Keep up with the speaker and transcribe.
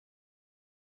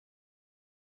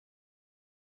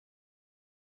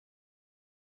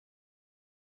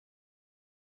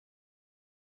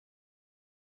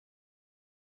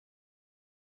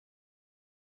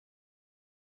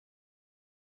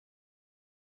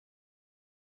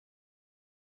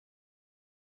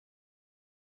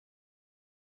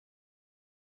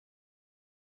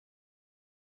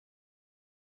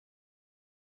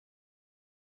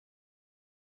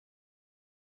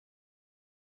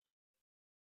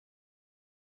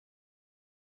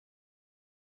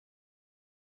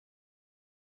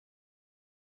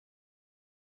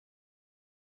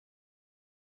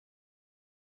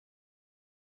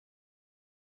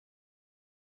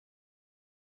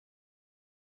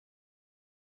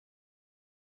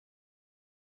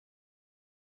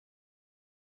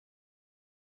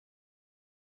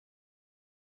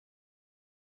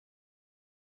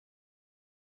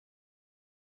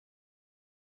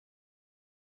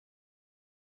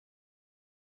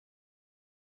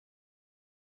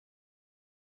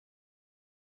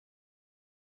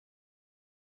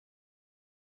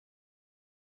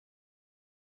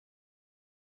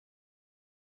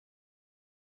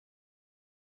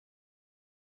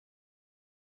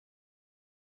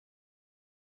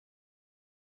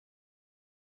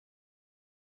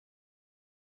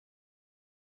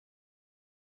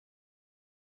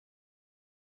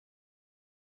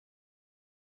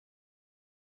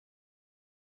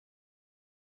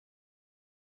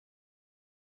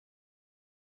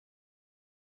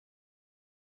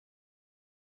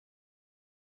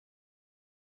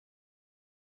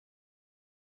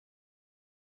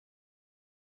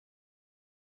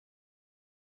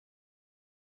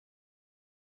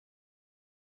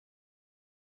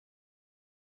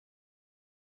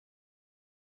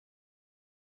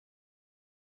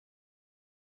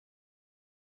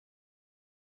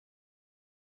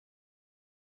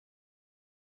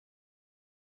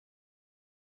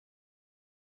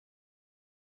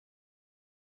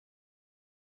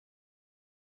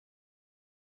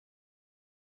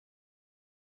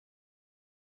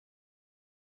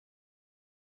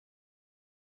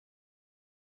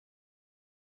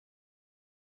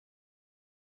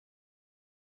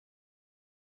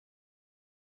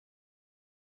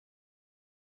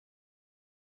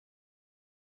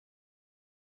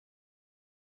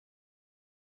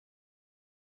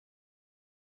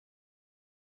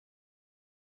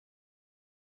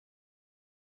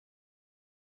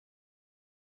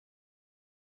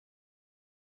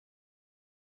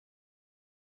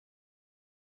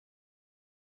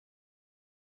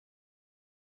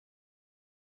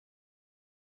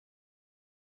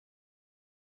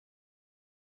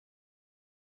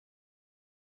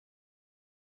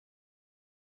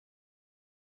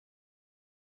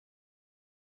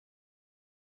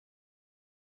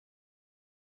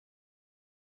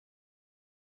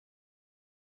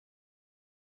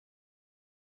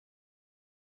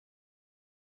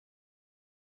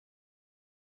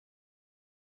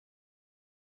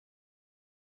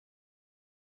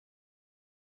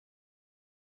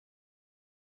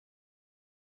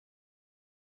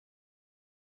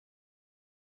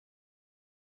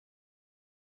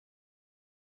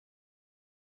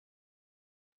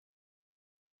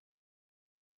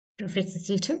Professor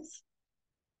Seatus.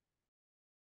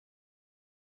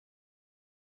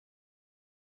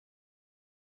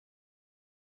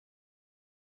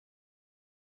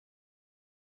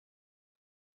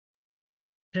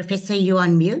 Professor, you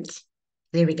on mute.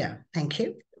 There we go. Thank you.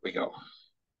 There we go.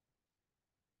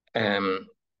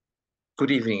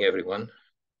 Good evening, everyone.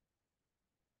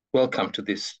 Welcome to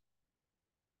this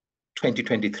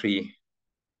 2023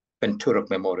 Ben Turok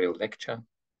Memorial Lecture.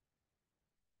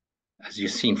 As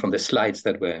you've seen from the slides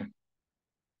that were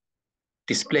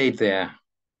displayed there,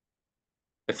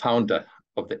 the founder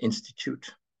of the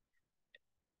Institute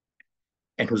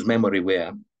and whose memory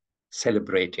we're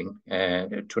celebrating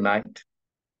tonight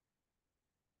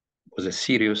was a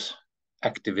serious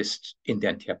activist in the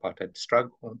anti-apartheid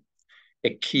struggle,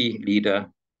 a key leader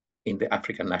in the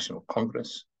African National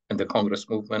Congress and the Congress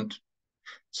movement,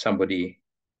 somebody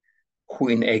who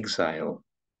in exile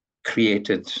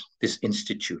created this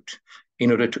institute in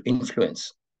order to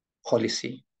influence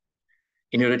policy,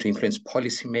 in order to influence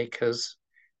policymakers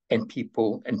and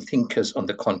people and thinkers on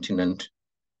the continent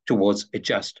towards a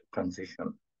just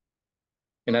transition.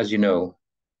 And as you know,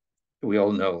 we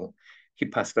all know, he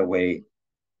passed away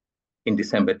in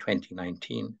December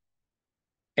 2019.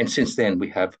 And since then, we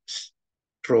have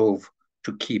strove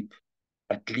to keep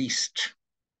at least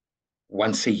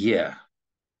once a year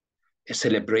a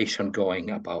celebration going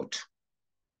about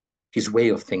his way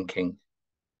of thinking,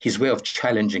 his way of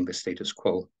challenging the status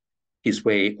quo, his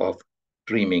way of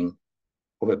dreaming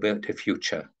of a better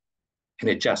future and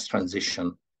a just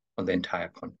transition on the entire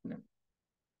continent.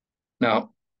 Now,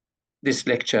 this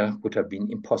lecture would have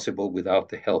been impossible without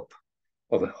the help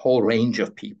of a whole range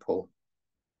of people,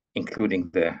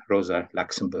 including the Rosa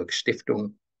Luxemburg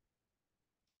Stiftung,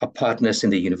 our partners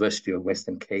in the University of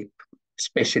Western Cape,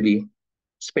 especially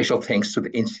special thanks to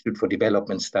the Institute for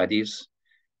Development Studies.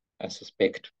 I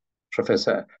suspect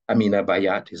Professor Amina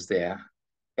Bayat is there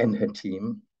and her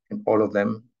team and all of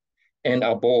them. And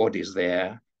our board is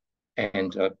there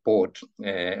and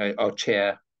our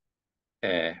chair,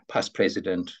 past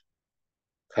president,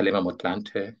 Kgalema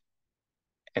Motlanthe,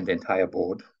 and the entire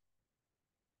board.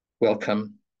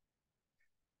 Welcome.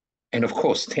 And of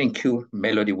course, thank you,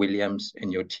 Melody Williams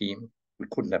and your team. We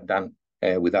couldn't have done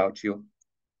without you.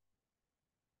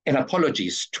 And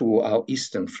apologies to our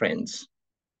Eastern friends.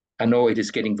 I know it is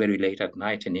getting very late at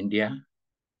night in India.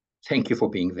 Thank you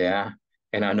for being there.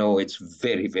 And I know it's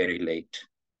very, very late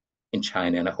in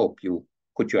China, and I hope you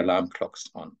put your alarm clocks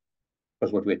on,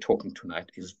 because what we're talking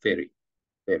tonight is very,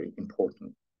 very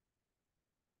important.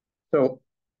 So,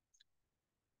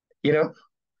 you know,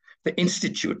 the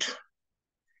Institute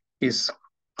is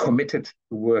committed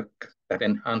to work that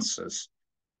enhances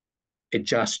a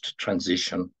just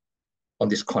transition on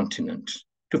this continent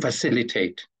to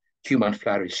facilitate human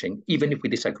flourishing, even if we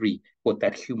disagree what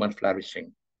that human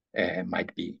flourishing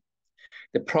might be.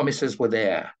 The promises were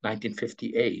there,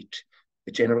 1958,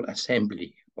 the General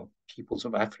Assembly of Peoples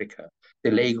of Africa, the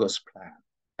Lagos Plan,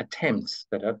 attempts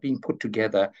that are being put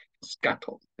together,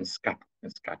 scattered and scattered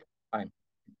and scattered time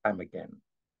and time again.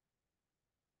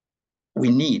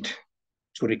 We need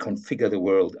to reconfigure the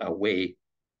world away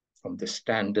from the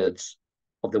standards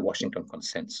of the Washington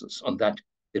Consensus. On that,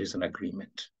 there is an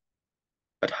agreement.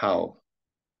 But how?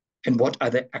 And what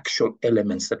are the actual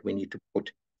elements that we need to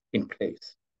put in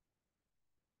place?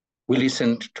 We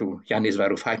listened to Yanis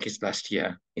Varoufakis last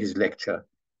year in his lecture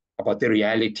about the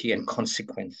reality and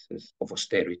consequences of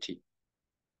austerity.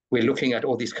 We're looking at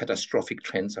all these catastrophic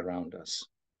trends around us.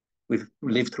 We've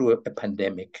lived through a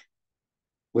pandemic.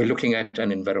 We're looking at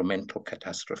an environmental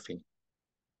catastrophe.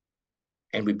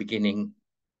 And we're beginning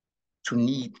to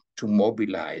need to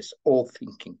mobilize all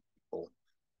thinking people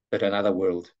that another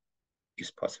world is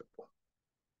possible.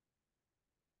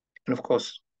 And of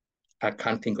course, I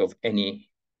can't think of any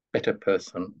better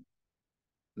person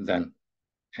than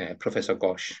Professor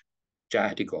Ghosh,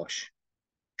 Jayati Ghosh,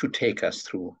 to take us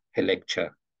through her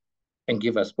lecture and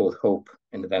give us both hope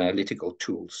and the analytical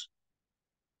tools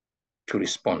to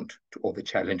respond to all the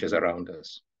challenges around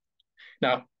us.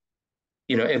 Now,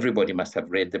 you know, everybody must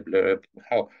have read the blurb,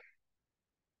 how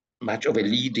much of a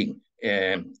leading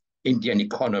Indian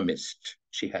economist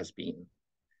she has been.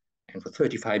 And for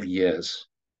 35 years,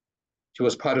 she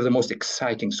was part of the most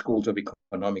exciting schools of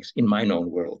economics in my known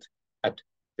world at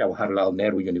Jawaharlal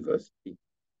Nehru University.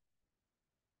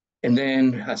 And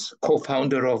then as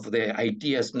co-founder of the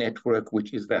Ideas Network,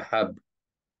 which is the hub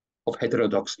of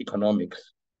heterodox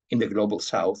economics in the global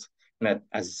South. And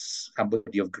as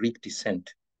somebody of Greek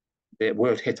descent, the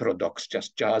word heterodox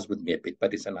just jars with me a bit,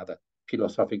 but it's another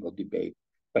philosophical debate.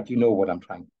 But you know what I'm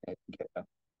trying to get at.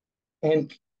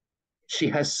 And she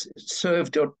has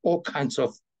served on all kinds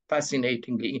of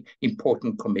fascinatingly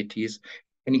important committees,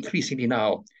 and increasingly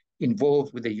now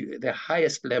involved with the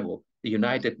highest level, the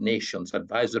United Nations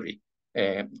advisory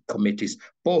committees,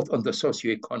 both on the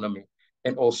socio-economic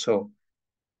and also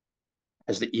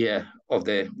as the ear of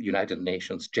the United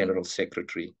Nations General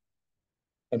Secretary.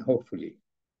 And hopefully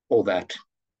all that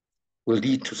will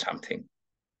lead to something.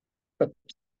 But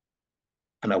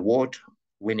an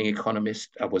award-winning economist,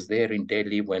 I was there in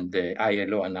Delhi when the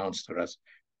ILO announced her as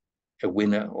a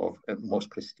winner of a most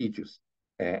prestigious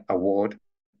award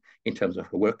in terms of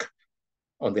her work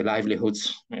on the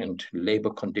livelihoods and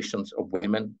labor conditions of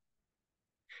women.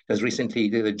 There's recently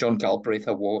the John Galbraith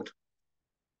Award.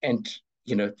 And,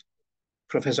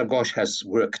 Professor Ghosh has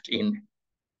worked in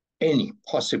any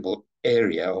possible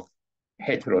area of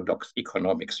heterodox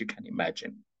economics you can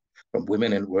imagine, from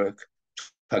women and work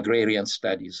to agrarian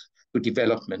studies, to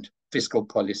development, fiscal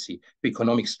policy, to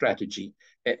economic strategy,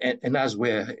 and as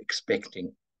we're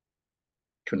expecting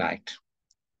tonight,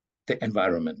 the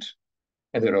environment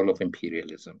and the role of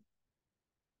imperialism.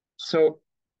 So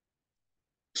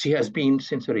she has been,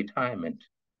 since her retirement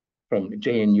from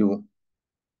JNU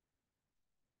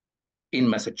in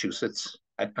Massachusetts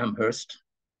at Amherst,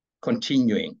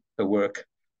 continuing the work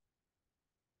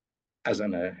as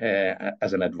an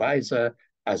advisor,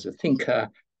 as a thinker,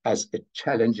 as a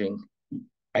challenging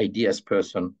ideas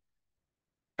person,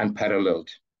 unparalleled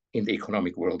in the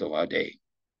economic world of our day.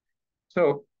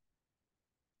 So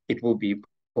it will be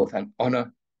both an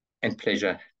honor and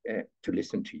pleasure to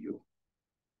listen to you.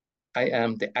 I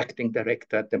am the acting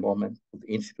director at the moment of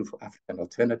the Institute for African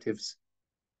Alternatives,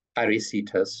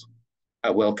 Ari-CITES. I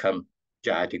welcome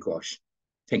Jayati Ghosh.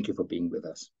 Thank you for being with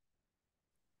us.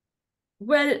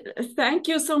 Well, thank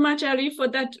you so much, Ari, for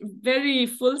that very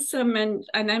fulsome and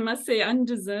I must say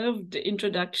undeserved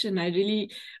introduction. I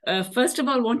really, first of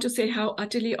all, want to say how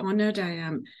utterly honored I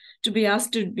am to be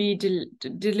asked to be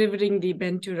delivering the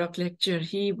Ben Turok Lecture.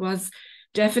 He was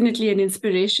definitely an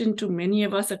inspiration to many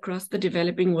of us across the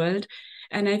developing world.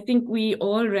 And I think we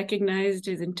all recognized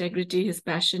his integrity, his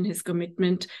passion, his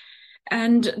commitment,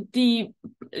 and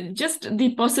just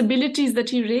the possibilities that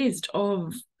he raised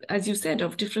of, as you said,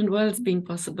 of different worlds being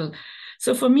possible.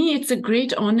 So for me, it's a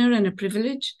great honor and a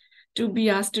privilege to be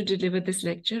asked to deliver this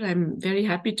lecture. I'm very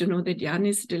happy to know that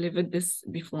Yanis delivered this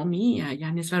before me.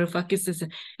 Yanis Varoufakis is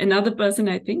another person,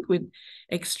 I think, with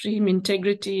extreme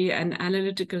integrity and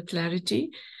analytical clarity,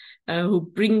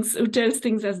 who tells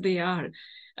things as they are.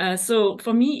 So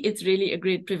for me, it's really a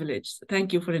great privilege.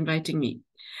 Thank you for inviting me.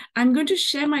 I'm going to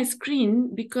share my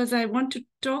screen because I want to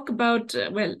talk about,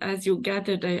 well, as you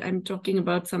gathered, I'm talking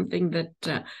about something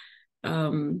that,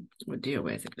 oh dear,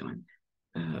 where's it gone?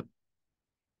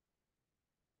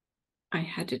 I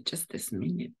had it just this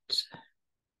minute.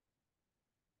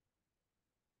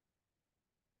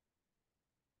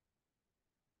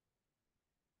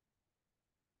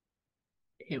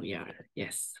 Here we are,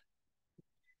 yes.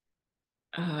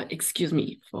 Excuse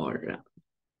me for...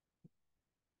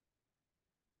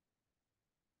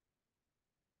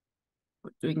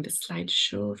 doing the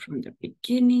slideshow from the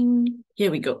beginning.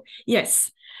 Here we go.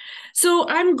 Yes. So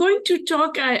I'm going to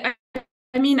talk, I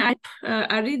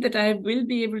read that I will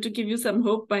be able to give you some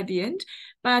hope by the end,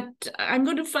 but I'm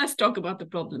going to first talk about the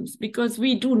problems because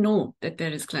we do know that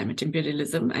there is climate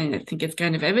imperialism, and I think it's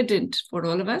kind of evident for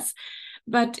all of us,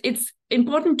 but it's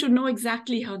important to know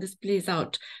exactly how this plays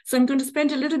out. So I'm going to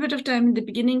spend a little bit of time in the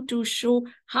beginning to show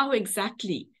how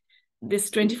exactly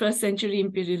this 21st century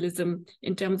imperialism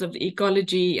in terms of the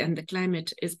ecology and the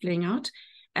climate is playing out,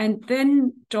 and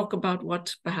then talk about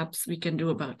what perhaps we can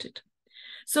do about it.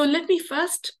 So let me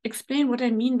first explain what I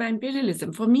mean by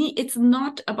imperialism. For me, it's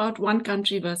not about one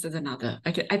country versus another.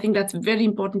 I think that's very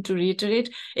important to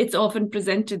reiterate. It's often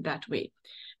presented that way.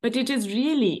 But it is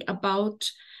really about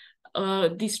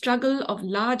the struggle of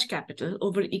large capital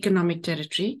over economic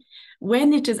territory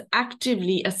when it is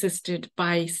actively assisted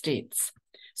by states.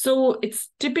 So it's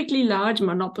typically large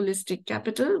monopolistic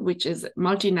capital, which is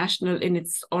multinational in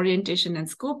its orientation and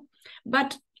scope,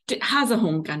 but it has a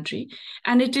home country.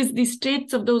 And it is the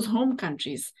states of those home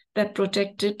countries that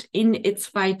protect it in its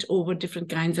fight over different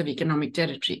kinds of economic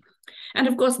territory. And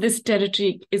of course, this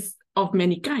territory is of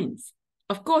many kinds.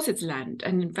 Of course, it's land.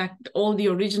 And in fact, all the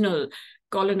original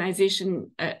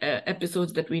colonization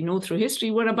episodes that we know through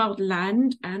history were about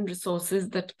land and resources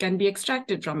that can be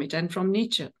extracted from it and from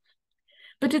nature.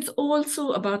 But it's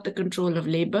also about the control of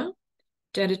labor,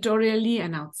 territorially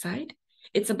and outside.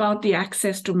 It's about the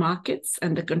access to markets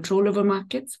and the control over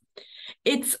markets.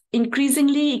 It's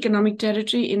increasingly economic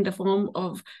territory in the form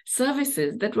of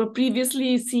services that were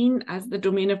previously seen as the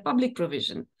domain of public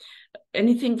provision.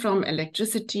 anything from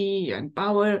electricity and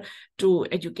power to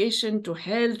education, to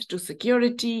health, to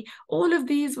security. All of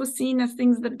these were seen as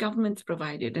things that governments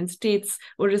provided and states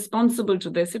were responsible to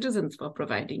their citizens for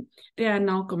providing. They are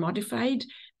now commodified,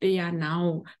 they are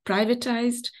now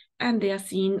privatized, and they are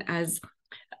seen as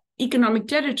economic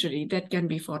territory that can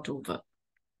be fought over.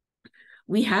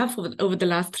 We have, over the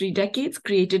last 3 decades,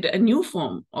 created a new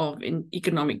form of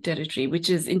economic territory, which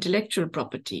is intellectual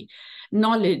property,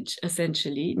 knowledge,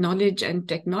 essentially, knowledge and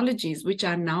technologies, which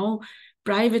are now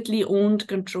privately owned,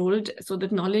 controlled, so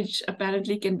that knowledge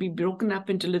apparently can be broken up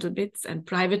into little bits and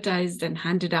privatized and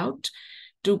handed out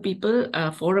to people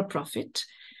for a profit.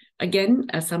 Again,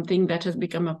 something that has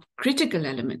become a critical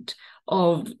element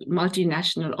of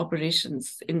multinational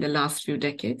operations in the last few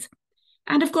decades.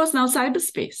 And of course, now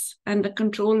cyberspace and the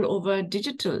control over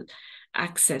digital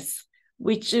access,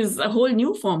 which is a whole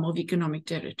new form of economic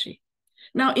territory.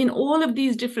 Now, in all of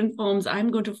these different forms, I'm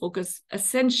going to focus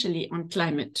essentially on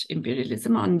climate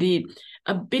imperialism, on the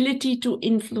ability to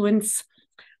influence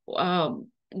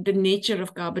the nature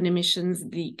of carbon emissions,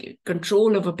 the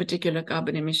control over particular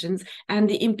carbon emissions, and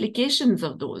the implications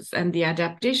of those, and the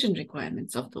adaptation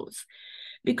requirements of those.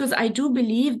 Because I do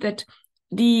believe that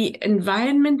the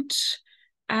environment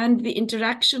and the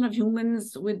interaction of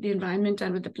humans with the environment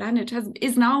and with the planet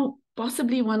is now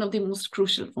possibly one of the most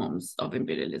crucial forms of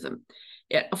imperialism.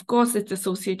 Yeah, of course, it's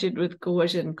associated with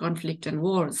coercion, conflict, and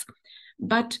wars,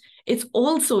 but it's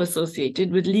also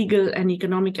associated with legal and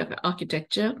economic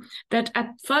architecture that at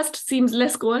first seems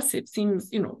less coercive, seems,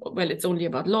 well, it's only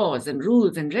about laws and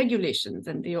rules and regulations,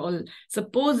 and they all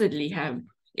supposedly have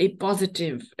a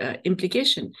positive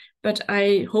implication. But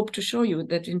I hope to show you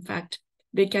that, in fact,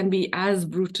 they can be as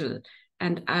brutal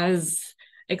and as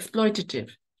exploitative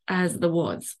as the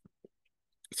wars.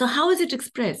 So how is it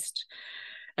expressed?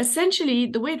 Essentially,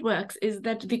 the way it works is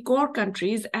that the core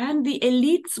countries and the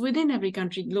elites within every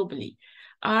country globally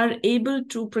are able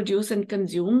to produce and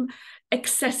consume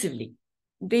excessively.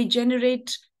 They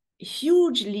generate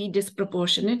hugely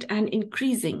disproportionate and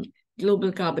increasing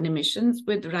global carbon emissions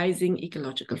with rising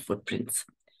ecological footprints.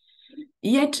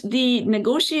 Yet the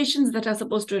negotiations that are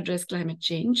supposed to address climate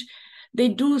change, they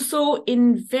do so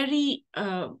in very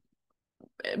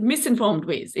misinformed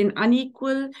ways, in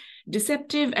unequal,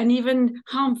 deceptive, and even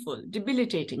harmful,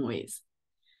 debilitating ways.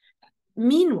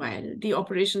 Meanwhile, the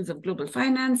operations of global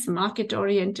finance,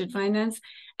 market-oriented finance,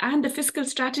 and the fiscal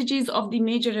strategies of the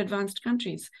major advanced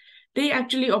countries, they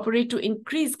actually operate to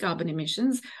increase carbon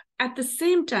emissions at the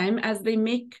same time as they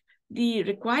make the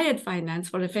required finance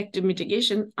for effective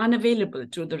mitigation unavailable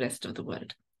to the rest of the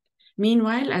world.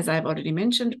 Meanwhile, as I've already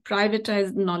mentioned,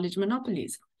 privatized knowledge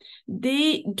monopolies,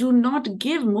 they do not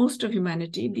give most of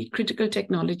humanity the critical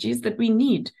technologies that we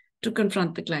need to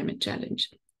confront the climate challenge.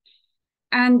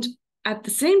 And at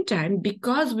the same time,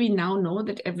 because we now know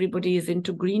that everybody is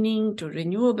into greening, to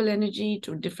renewable energy,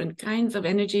 to different kinds of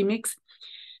energy mix,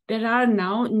 there are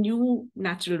now new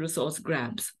natural resource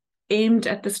grabs aimed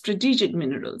at the strategic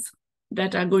minerals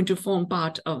that are going to form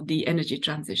part of the energy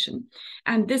transition.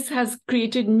 And this has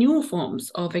created new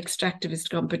forms of extractivist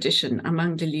competition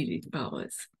among the leading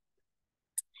powers.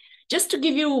 Just to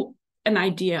give you an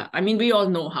idea, I mean, we all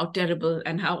know how terrible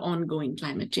and how ongoing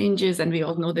climate change is, and we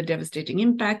all know the devastating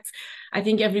impacts. I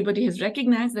think everybody has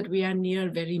recognized that we are near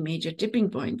very major tipping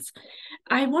points.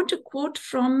 I want to quote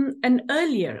from an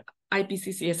earlier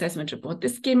IPCC assessment report.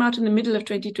 This came out in the middle of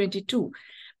 2022.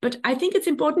 But I think it's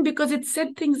important because it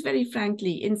said things very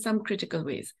frankly in some critical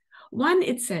ways. One,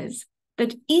 it says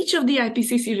that each of the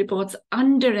IPCC reports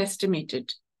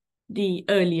underestimated the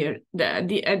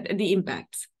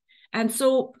impacts. And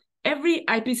so every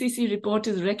IPCC report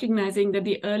is recognizing that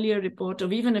the earlier report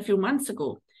of even a few months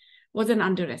ago was an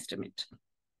underestimate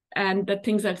and that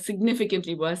things are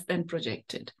significantly worse than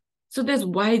projected. So there's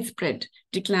widespread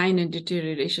decline and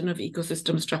deterioration of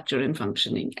ecosystem structure and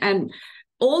functioning, and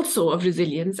also of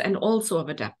resilience and also of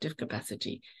adaptive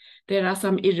capacity. There are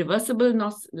some irreversible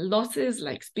losses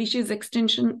like species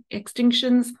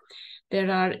extinctions. There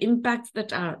are impacts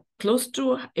that are close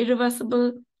to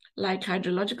irreversible, like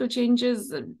hydrological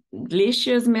changes,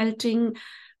 glaciers melting,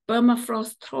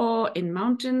 permafrost thaw in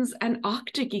mountains, and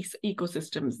Arctic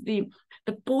ecosystems. The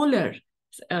polar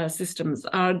systems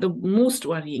are the most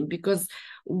worrying because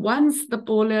once the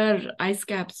polar ice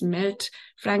caps melt,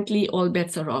 frankly, all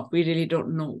bets are off. We really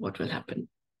don't know what will happen.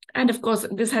 And of course,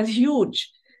 this has huge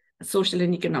social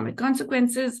and economic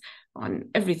consequences on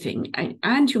everything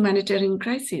and humanitarian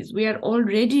crises. We are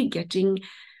already getting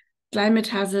climate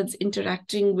hazards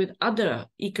interacting with other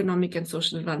economic and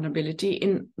social vulnerability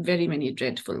in very many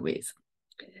dreadful ways.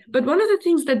 But one of the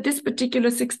things that this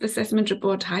particular sixth assessment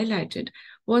report highlighted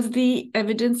was the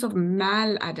evidence of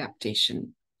maladaptation.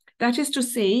 That is to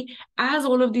say, as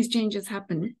all of these changes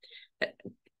happen,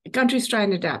 countries try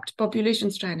and adapt,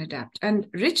 populations try and adapt, and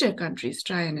richer countries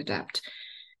try and adapt.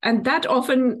 And that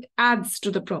often adds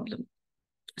to the problem.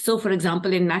 So, for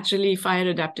example, in naturally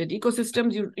fire-adapted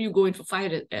ecosystems, you go in for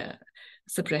fire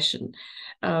suppression.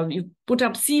 You put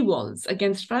up seawalls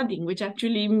against flooding, which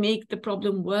actually make the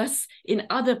problem worse in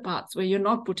other parts where you're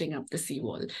not putting up the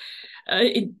seawall.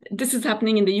 This is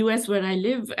happening in the US where I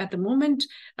live at the moment.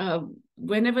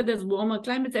 Whenever there's warmer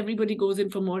climates, everybody goes in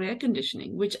for more air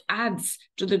conditioning, which adds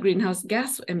to the greenhouse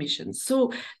gas emissions.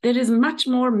 So there is much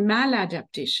more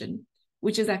maladaptation,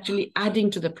 which is actually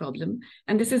adding to the problem.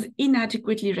 And this is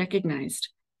inadequately recognized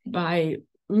by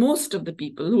most of the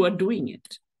people who are doing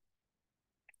it.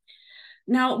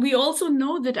 Now, we also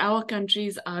know that our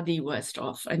countries are the worst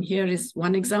off. And here is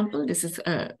one example. This is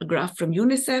a graph from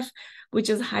UNICEF, which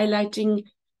is highlighting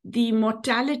the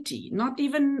mortality, not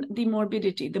even the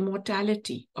morbidity, the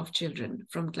mortality of children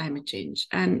from climate change.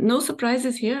 And no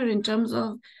surprises here in terms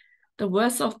of the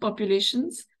worse off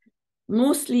populations,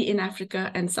 mostly in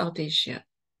Africa and South Asia,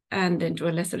 and then to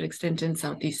a lesser extent in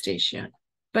Southeast Asia.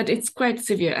 But it's quite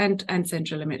severe, and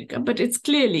Central America. But it's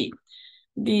clearly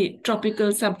the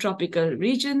tropical, subtropical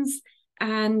regions,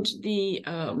 and the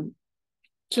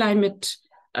climate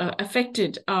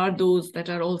affected are those that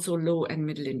are also low and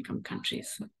middle income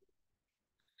countries.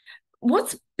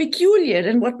 What's peculiar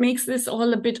and what makes this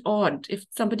all a bit odd, if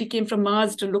somebody came from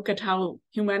Mars to look at how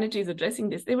humanity is addressing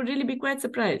this, they would really be quite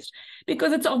surprised,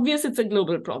 because it's obvious it's a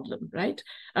global problem, right?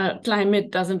 Climate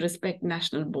doesn't respect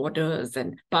national borders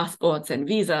and passports and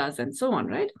visas and so on,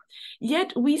 right?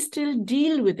 Yet we still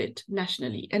deal with it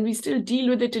nationally, and we still deal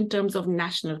with it in terms of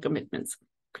national commitments.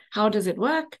 How does it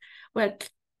work? Well,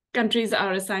 countries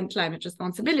are assigned climate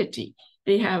responsibility.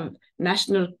 They have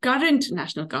current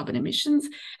national carbon emissions,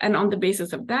 and on the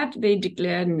basis of that, they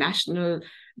declare national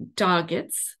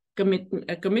targets,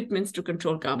 commitments to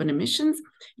control carbon emissions.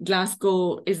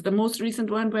 Glasgow is the most recent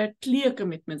one where clear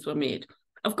commitments were made.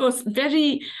 Of course,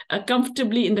 very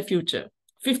comfortably in the future,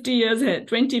 50 years ahead,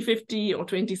 2050 or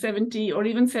 2070 or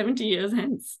even 70 years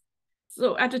hence.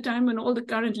 So at a time when all the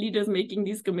current leaders making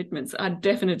these commitments are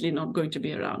definitely not going to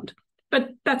be around. But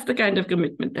that's the kind of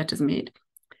commitment that is made.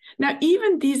 Now,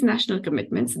 even these national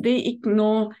commitments, they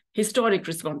ignore historic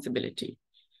responsibility.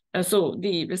 So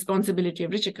the responsibility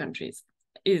of richer countries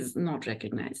is not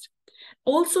recognized.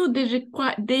 Also,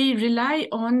 they rely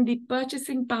on the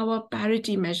purchasing power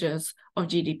parity measures of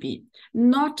GDP,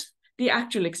 not the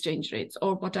actual exchange rates,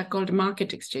 or what are called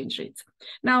market exchange rates.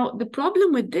 Now, the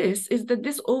problem with this is that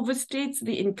this overstates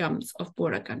the incomes of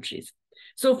poorer countries.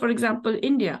 So, for example,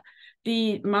 India,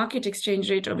 the market exchange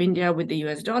rate of India with the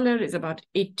US dollar is about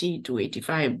 80 to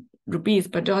 85 rupees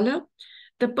per dollar.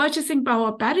 The purchasing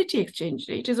power parity exchange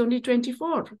rate is only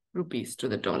 24 rupees to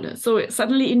the dollar. So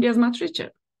suddenly India is much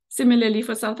richer. Similarly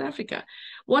for South Africa.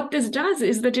 What this does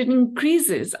is that it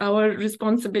increases our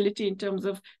responsibility in terms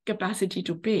of capacity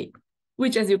to pay,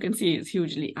 which, as you can see, is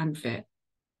hugely unfair.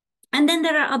 And then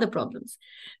there are other problems.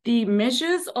 The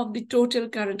measures of the total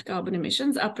current carbon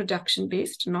emissions are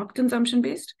production-based, not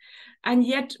consumption-based. And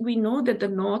yet we know that the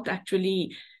North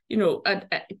actually,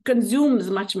 consumes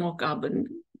much more carbon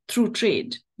through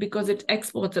trade, because it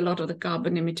exports a lot of the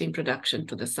carbon-emitting production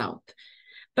to the South.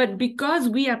 But because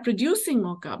we are producing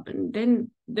more carbon,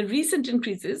 then the recent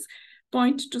increases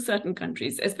point to certain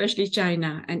countries, especially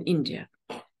China and India.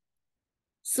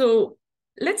 So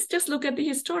let's just look at the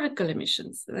historical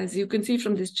emissions. As you can see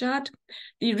from this chart,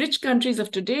 the rich countries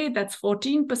of today, that's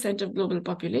 14% of global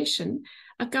population,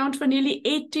 account for nearly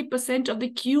 80% of the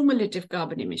cumulative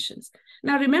carbon emissions.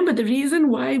 Now, remember, the reason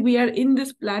why we are in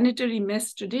this planetary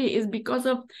mess today is because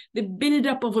of the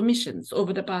buildup of emissions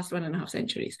over the past 1.5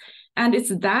 centuries. And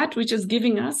it's that which is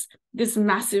giving us this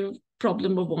massive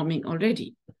problem of warming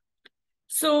already.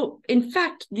 So, in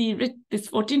fact, this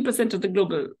 14% of the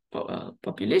global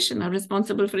population are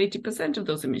responsible for 80% of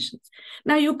those emissions.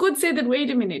 Now, you could say that, wait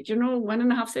a minute,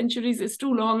 1.5 centuries is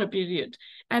too long a period.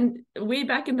 And way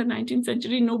back in the 19th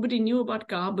century, nobody knew about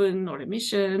carbon or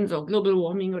emissions or global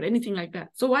warming or anything like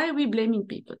that. So why are we blaming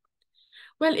people?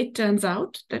 Well, it turns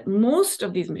out that most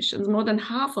of these emissions, more than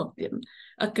half of them,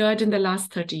 occurred in the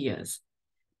last 30 years.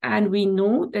 And we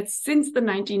know that since the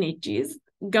 1980s,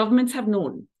 governments have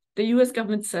known. The US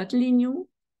government certainly knew,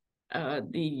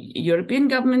 the European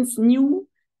governments knew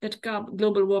that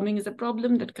global warming is a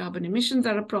problem, that carbon emissions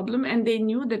are a problem, and they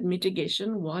knew that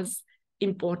mitigation was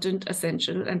important,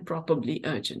 essential, and probably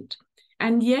urgent.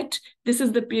 And yet, this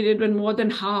is the period when more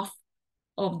than half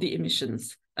of the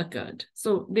emissions occurred.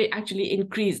 So they actually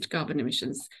increased carbon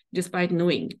emissions despite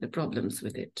knowing the problems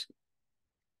with it.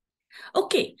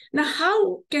 Okay, now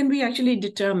how can we actually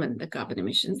determine the carbon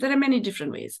emissions? There are many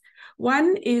different ways.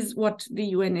 One is what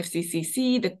the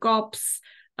UNFCCC, the COPs,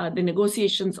 the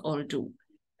negotiations all do,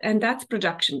 and that's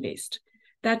production-based.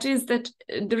 That is that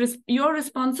you're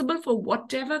responsible for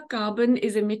whatever carbon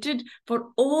is emitted for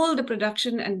all the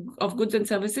production of goods and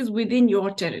services within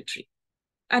your territory,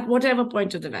 at whatever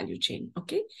point of the value chain,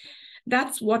 okay?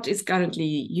 That's what is currently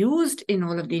used in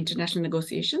all of the international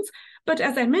negotiations. But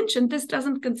as I mentioned, this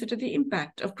doesn't consider the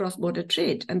impact of cross-border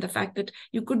trade and the fact that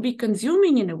you could be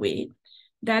consuming in a way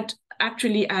that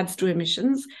actually adds to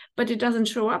emissions, but it doesn't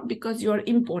show up because you're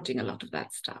importing a lot of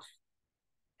that stuff.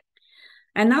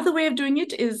 Another way of doing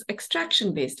it is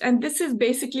extraction-based. And this is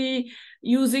basically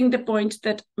using the point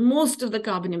that most of the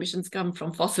carbon emissions come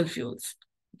from fossil fuels,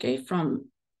 okay, from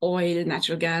oil,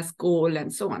 natural gas, coal,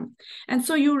 and so on. And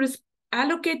so you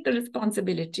allocate the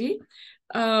responsibility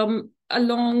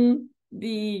along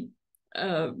the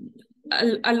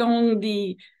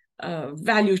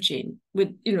value chain.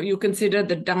 With, you consider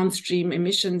the downstream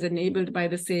emissions enabled by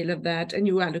the sale of that, and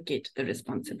you allocate the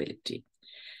responsibility.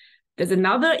 There's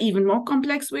another even more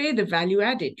complex way, the value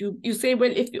added. You say,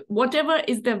 well, if whatever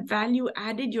is the value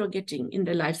added you're getting in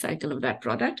the life cycle of that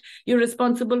product, you're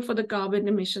responsible for the carbon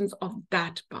emissions of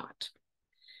that part.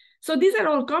 So these are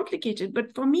all complicated,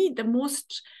 but for me, the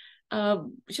most,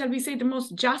 shall we say, the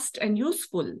most just and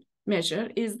useful measure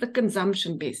is the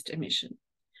consumption-based emission.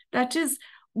 That is,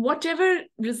 whatever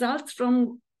results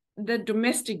from the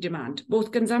domestic demand,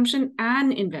 both consumption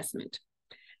and investment.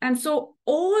 And so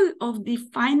all of the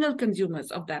final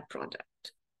consumers of that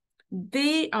product,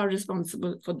 they are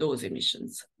responsible for those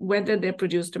emissions, whether they're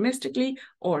produced domestically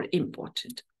or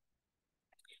imported.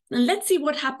 Now let's see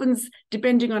what happens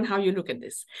depending on how you look at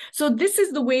this. So this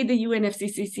is the way the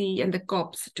UNFCCC and the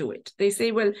COPs do it. They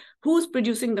say, well, who's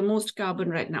producing the most carbon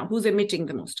right now? Who's emitting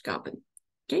the most carbon?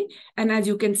 Okay, and as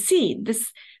you can see,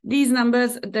 these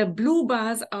numbers, the blue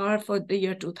bars are for the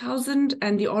year 2000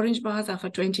 and the orange bars are for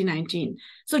 2019.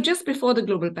 So just before the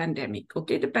global pandemic,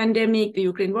 okay, the pandemic, the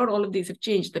Ukraine war, all of these have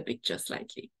changed the picture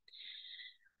slightly.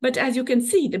 But as you can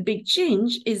see, the big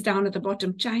change is down at the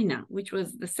bottom, China, which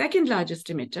was the second largest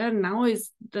emitter, now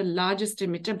is the largest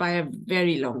emitter by a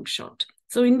very long shot.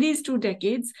 So in these 2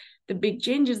 decades, the big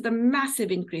change is the massive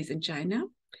increase in China.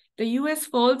 The US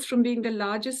falls from being the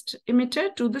largest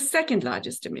emitter to the second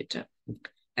largest emitter.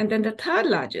 And then the third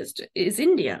largest is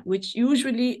India, which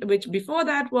before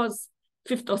that was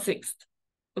 5th or 6th,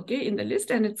 okay, in the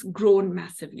list, and it's grown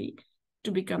massively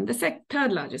to become the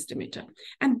third largest emitter.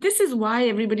 And this is why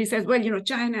everybody says, well,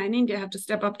 China and India have to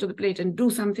step up to the plate and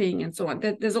do something and so on.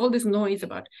 There's all this noise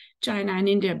about China and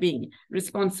India being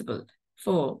responsible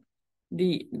for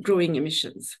the growing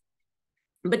emissions.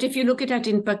 But if you look at it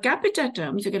in per capita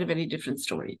terms, you get a very different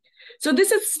story. So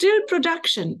this is still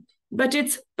production, but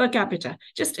it's per capita.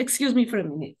 Just excuse me for a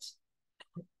minute.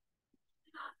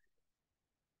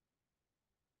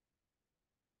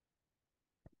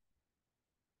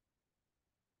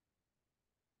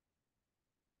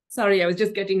 Sorry, I was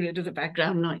just getting rid of the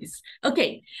background noise.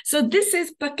 Okay, so this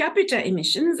is per capita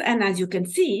emissions. And as you can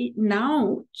see,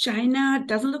 now China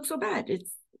doesn't look so bad.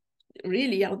 It's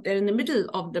really out there in the middle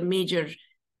of the major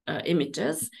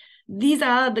emitters. These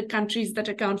are the countries that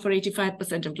account for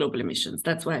 85% of global emissions.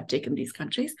 That's why I've taken these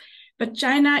countries. But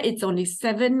China, it's only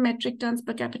 7 metric tons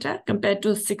per capita compared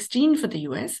to 16 for the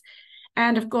US.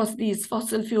 And of course, these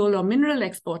fossil fuel or mineral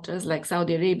exporters like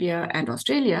Saudi Arabia and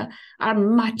Australia are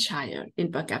much higher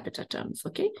in per capita terms,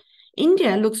 okay?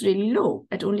 India looks really low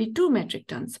at only 2 metric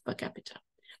tons per capita.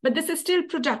 But this is still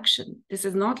production. This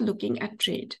is not looking at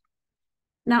trade.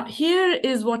 Now, here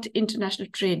is what international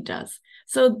trade does.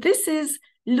 So this is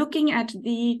looking at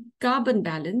the carbon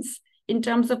balance in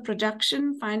terms of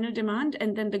production, final demand,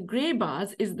 and then the gray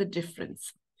bars is the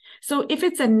difference. So if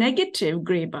it's a negative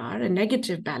gray bar, a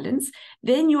negative balance,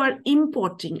 then you are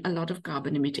importing a lot of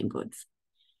carbon emitting goods.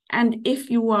 And if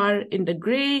you are in the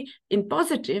gray, in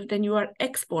positive, then you are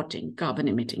exporting carbon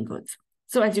emitting goods.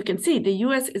 So as you can see, the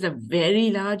US is a very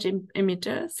large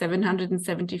emitter,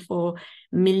 774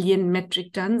 million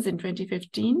metric tons in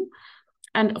 2015.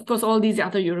 And of course, all these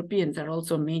other Europeans are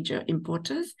also major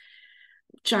importers.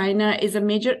 China is a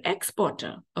major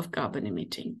exporter of carbon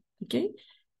emitting, okay?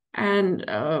 And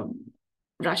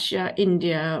Russia,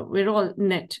 India, we're all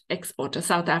net exporters.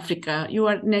 South Africa, you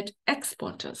are net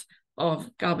exporters of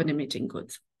carbon emitting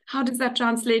goods. How does that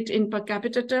translate in per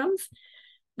capita terms?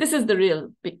 This is the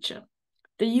real picture.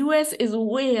 The US is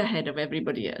way ahead of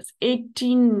everybody else,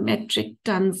 18 metric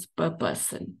tons per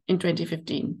person in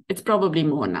 2015. It's probably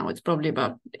more now. It's probably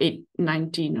about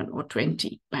 19 or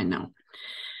 20 by now.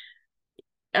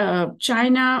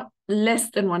 China,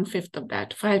 less than 1/5 of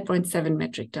that, 5.7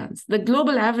 metric tons. The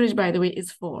global average, by the way,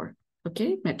 is 4,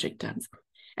 metric tons.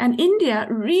 And India,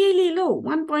 really low,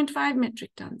 1.5 metric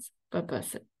tons per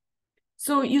person.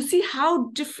 So you see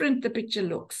how different the picture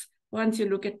looks once you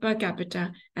look at per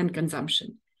capita and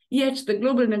consumption. Yet the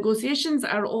global negotiations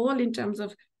are all in terms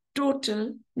of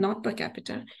total, not per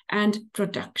capita, and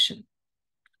production.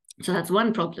 So that's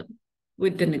one problem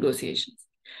with the negotiations.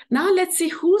 Now let's see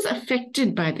who's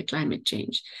affected by the climate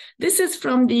change. This is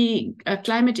from the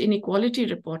Climate Inequality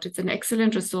Report. It's an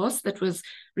excellent resource that was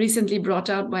recently brought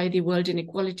out by the World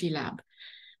Inequality Lab.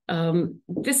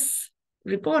 This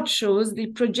report shows the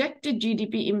projected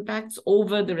GDP impacts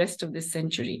over the rest of this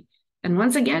century. And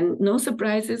once again, no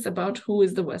surprises about who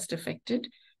is the worst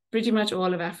affected. Pretty much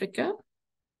all of Africa,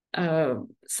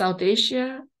 South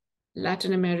Asia,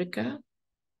 Latin America,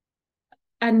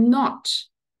 and not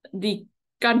the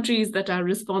countries that are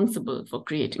responsible for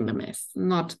creating the mess,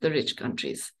 not the rich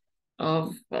countries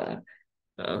of the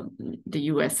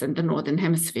US and the Northern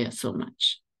Hemisphere so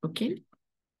much, okay?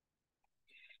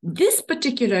 This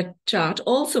particular chart,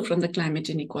 also from the Climate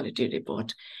Inequality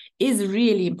Report, is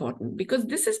really important because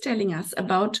this is telling us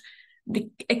about the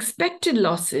expected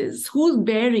losses, who's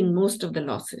bearing most of the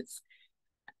losses,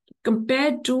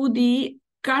 compared to the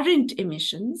current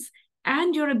emissions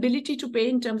and your ability to pay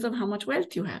in terms of how much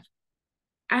wealth you have.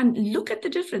 And look at the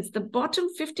difference. The bottom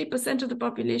 50% of the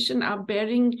population are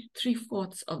bearing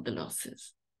 3/4 of the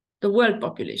losses. The world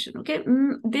population, okay?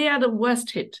 They are the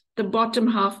worst hit, the bottom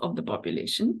half of the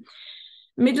population.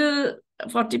 Middle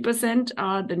 40%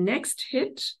 are the next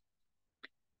hit,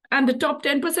 and the top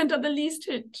 10% are the least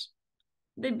hit.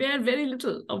 They bear very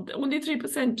little, only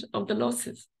 3% of the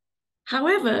losses.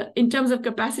 However, in terms of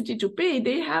capacity to pay,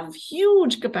 they have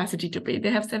huge capacity to pay. They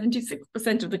have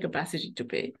 76% of the capacity to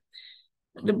pay.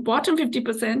 The bottom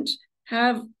 50%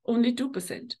 have only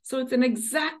 2%. So it's an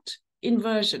exact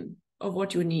inversion of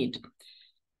what you need.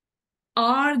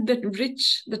 Are the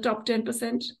rich, the top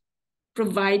 10%,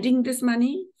 providing this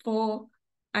money for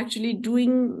actually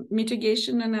doing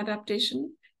mitigation and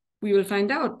adaptation? We will find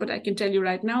out, but I can tell you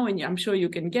right now, and I'm sure you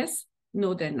can guess,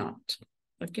 no, they're not,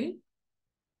 okay?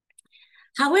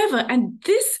 However, and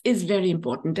this is very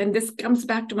important, and this comes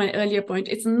back to my earlier point,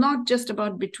 it's not just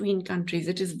about between countries,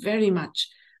 it is very much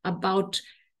about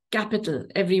capital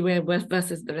everywhere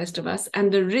versus the rest of us,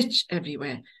 and the rich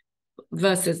everywhere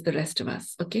versus the rest of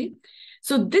us, okay?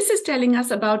 So this is telling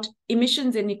us about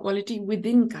emissions inequality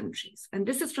within countries. And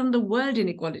this is from the World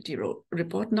Inequality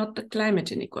Report, not the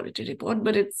Climate Inequality Report,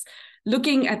 but it's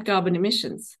looking at carbon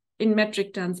emissions in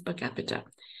metric tons per capita.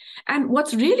 And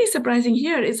what's really surprising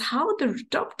here is how the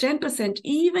top 10%,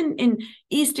 even in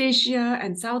East Asia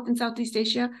and Southeast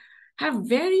Asia, have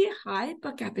very high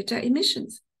per capita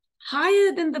emissions,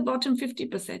 higher than the bottom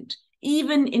 50%,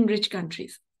 even in rich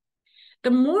countries. The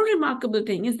more remarkable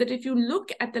thing is that if you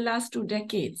look at the last 2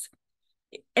 decades,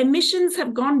 emissions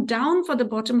have gone down for the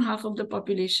bottom half of the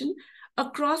population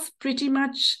across pretty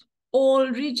much all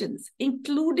regions,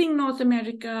 including North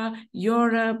America,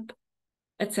 Europe,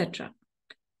 etc.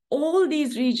 All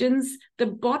these regions, the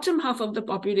bottom half of the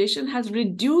population has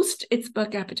reduced its per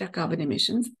capita carbon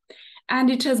emissions, and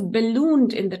it has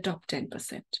ballooned in the top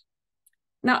 10%.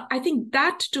 Now, I think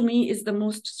that to me is the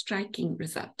most striking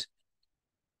result.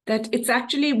 That it's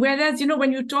actually, whereas, you know,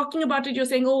 when you're talking about it, you're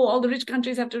saying, oh, all the rich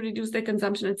countries have to reduce their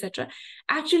consumption, etc.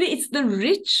 Actually, it's the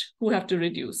rich who have to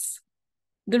reduce.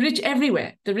 The rich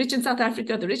everywhere. The rich in South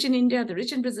Africa, the rich in India, the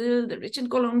rich in Brazil, the rich in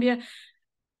Colombia,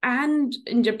 and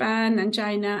in Japan and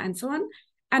China and so on.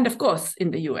 And of course, in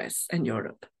the US and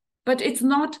Europe. But it's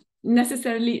not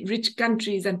necessarily rich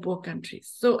countries and poor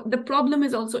countries. So the problem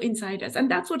is also inside us. And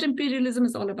that's what imperialism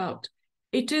is all about.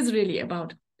 It is really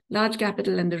about large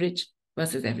capital and the rich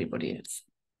versus everybody else.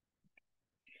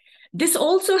 This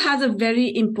also has a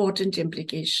very important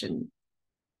implication.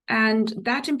 And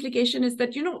that implication is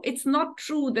that, you know, it's not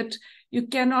true that you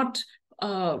cannot,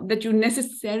 that you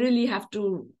necessarily have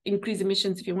to increase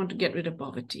emissions if you want to get rid of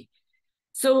poverty.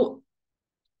 So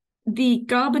the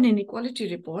Carbon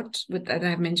Inequality Report, that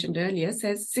I mentioned earlier,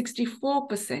 says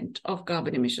 64% of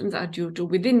carbon emissions are due to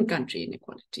within-country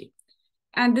inequality.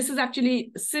 And this is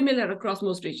actually similar across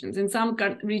most regions. In some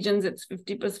regions, it's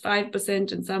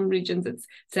 55%. In some regions, it's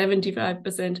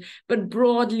 75%. But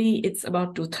broadly, it's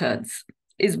about 2/3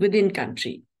 is within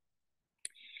country.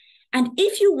 And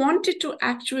if you wanted to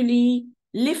actually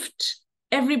lift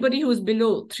everybody who's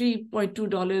below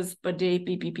 $3.2 per day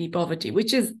PPP poverty,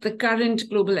 which is the current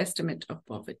global estimate of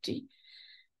poverty.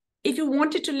 If you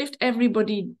wanted to lift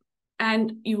everybody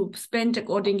and you spent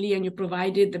accordingly and you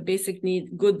provided the basic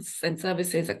need goods and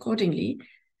services accordingly,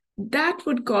 that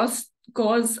would cause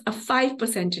a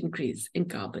 5% increase in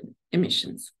carbon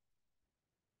emissions.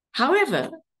 However,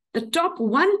 the top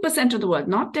 1% of the world,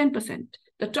 not 10%,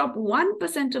 the top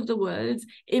 1% of the world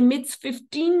emits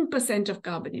 15% of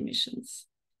carbon emissions.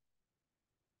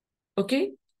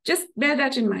 Okay, just bear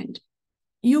that in mind.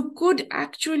 You could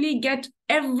actually get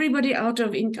everybody out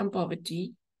of income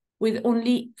poverty with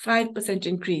only 5%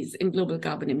 increase in global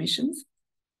carbon emissions.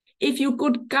 If you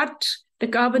could cut the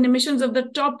carbon emissions of the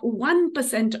top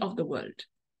 1% of the world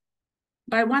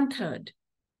by 1/3,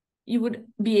 you would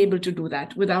be able to do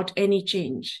that without any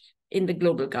change in the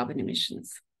global carbon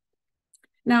emissions.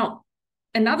 Now,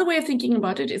 another way of thinking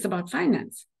about it is about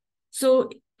finance. So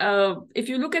if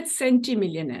you look at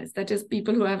centimillionaires, that is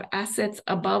people who have assets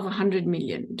above $100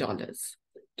 million,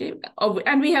 okay?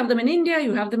 And we have them in India,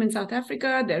 you have them in South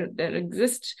Africa, there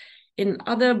exist in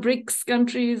other BRICS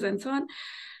countries and so on.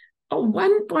 A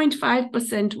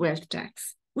 1.5% wealth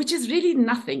tax, which is really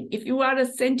nothing. If you are a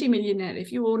centimillionaire,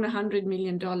 if you own $100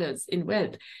 million in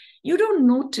wealth, you don't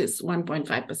notice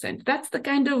 1.5%. That's the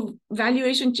kind of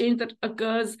valuation change that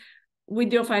occurs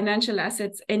with your financial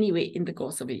assets anyway in the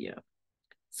course of a year.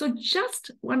 So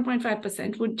just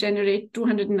 1.5% would generate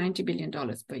 $290 billion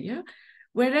per year,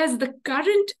 whereas the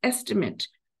current estimate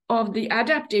of the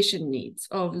adaptation needs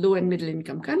of low and middle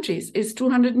income countries is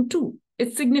 202.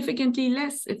 It's significantly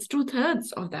less. It's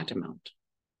 2/3 of that amount.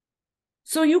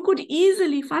 So you could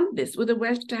easily fund this with a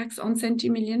wealth tax on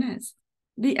centimillionaires,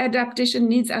 the adaptation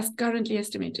needs as currently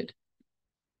estimated.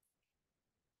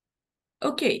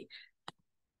 Okay.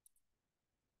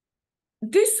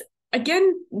 This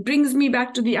again brings me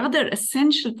back to the other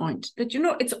essential point that,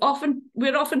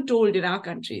 we're often told in our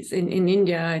countries, in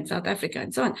India, in South Africa,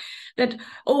 and so on, that,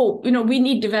 we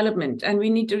need development and we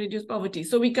need to reduce poverty,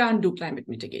 so we can't do climate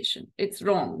mitigation. It's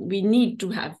wrong. We need to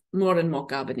have more and more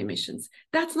carbon emissions.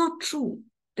 That's not true.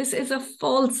 This is a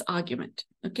false argument,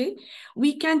 okay?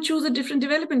 We can choose a different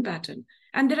development pattern.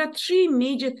 And there are three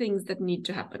major things that need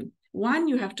to happen. One,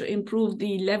 you have to improve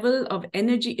the level of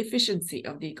energy efficiency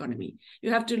of the economy.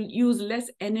 You have to use less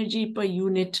energy per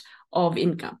unit of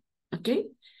income, okay?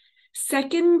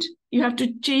 Second, you have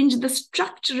to change the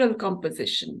structural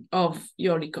composition of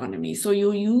your economy. So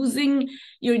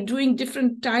you're doing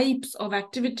different types of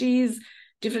activities,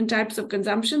 different types of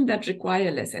consumption that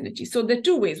require less energy. So there are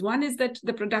two ways. One is that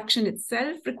the production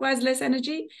itself requires less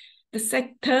energy. The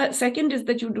second is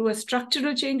that you do a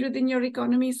structural change within your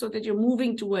economy so that you're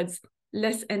moving towards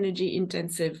less energy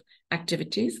intensive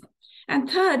activities. And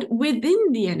third,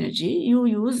 within the energy, you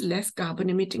use less carbon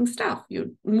emitting stuff.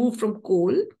 You move from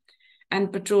coal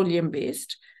and petroleum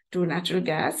based to natural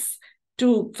gas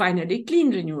to finally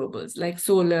clean renewables like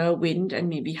solar, wind, and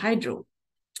maybe hydro.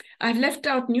 I've left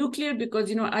out nuclear because,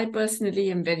 I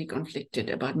personally am very conflicted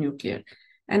about nuclear.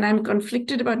 And I'm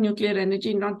conflicted about nuclear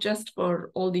energy, not just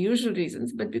for all the usual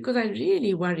reasons, but because I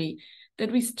really worry that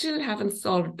we still haven't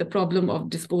solved the problem of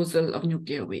disposal of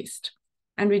nuclear waste.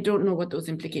 And we don't know what those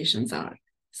implications are.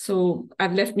 So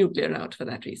I've left nuclear out for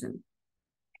that reason.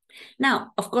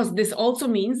 Now, of course, this also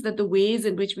means that the ways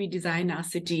in which we design our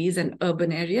cities and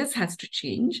urban areas has to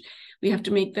change. We have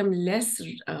to make them less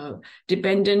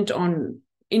dependent on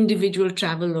individual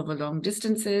travel over long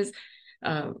distances,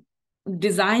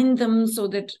 design them so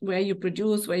that where you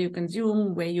produce, where you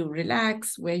consume, where you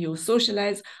relax, where you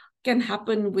socialize can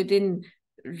happen within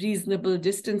reasonable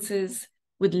distances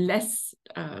with less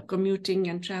commuting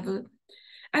and travel.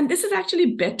 And this is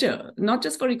actually better, not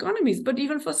just for economies, but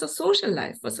even for social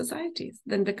life, for societies,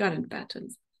 than the current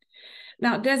patterns.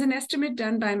 Now, there's an estimate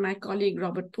done by my colleague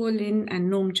Robert Polin and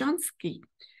Noam Chomsky,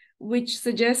 which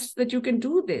suggests that you can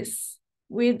do this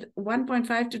with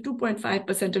 1.5 to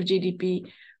 2.5% of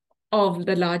GDP of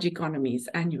the large economies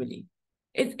annually.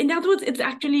 In other words, it's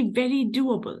actually very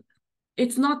doable.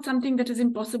 It's not something that is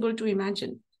impossible to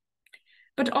imagine.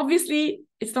 But obviously,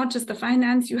 it's not just the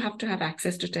finance. You have to have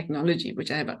access to technology,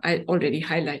 which I already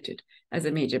highlighted as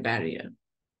a major barrier.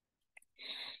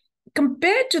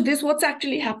 Compared to this, what's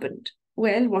actually happened?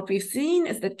 Well, what we've seen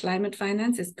is that climate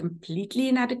finance is completely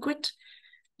inadequate.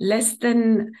 Less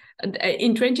than,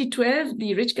 in 2012,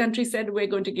 the rich countries said we're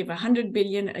going to give $100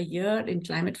 billion a year in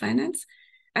climate finance.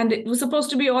 And it was supposed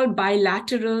to be all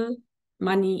bilateral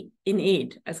money in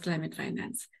aid as climate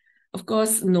finance. Of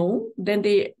course, no. Then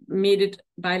they made it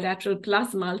bilateral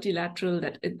plus multilateral.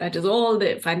 That is all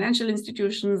the financial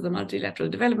institutions, the multilateral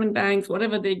development banks,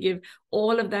 whatever they give,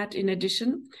 all of that in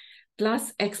addition,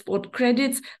 plus export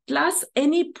credits, plus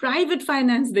any private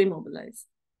finance they mobilize.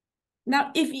 Now,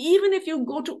 even if you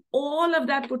go to all of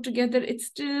that put together, it's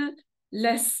still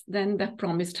less than the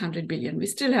promised 100 billion. We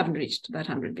still haven't reached that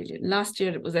 100 billion. Last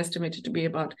year, it was estimated to be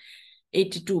about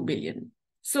 82 billion.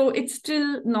 So it's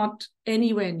still not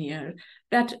anywhere near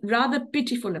that rather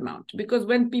pitiful amount, because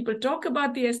when people talk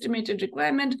about the estimated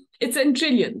requirement, it's in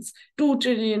trillions, 2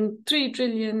 trillion, 3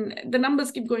 trillion, the numbers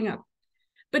keep going up.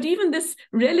 But even this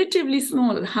relatively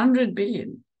small 100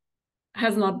 billion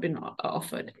has not been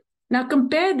offered. Now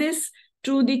compare this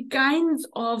to the kinds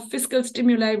of fiscal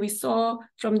stimuli we saw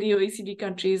from the OECD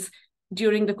countries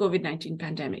during the COVID-19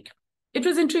 pandemic. It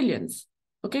was in trillions,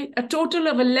 okay? A total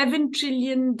of $11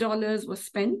 trillion was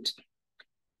spent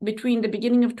between the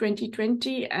beginning of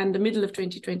 2020 and the middle of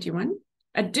 2021.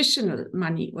 Additional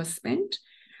money was spent.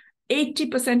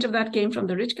 80% of that came from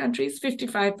the rich countries,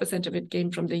 55% of it came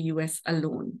from the US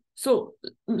alone. So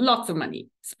lots of money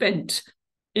spent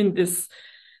in this.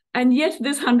 And yet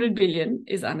this 100 billion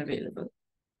is unavailable.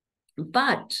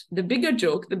 But the bigger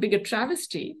joke, the bigger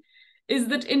travesty is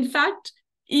that in fact,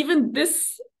 even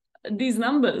these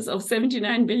numbers of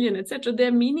 79 billion, etc.,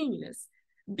 they're meaningless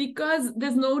because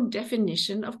there's no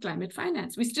definition of climate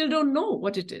finance. We still don't know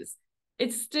what it is.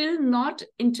 It's still not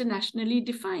internationally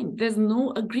defined. There's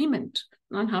no agreement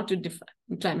on how to define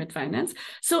climate finance.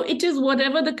 So it is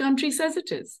whatever the country says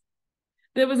it is.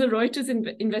 There was a Reuters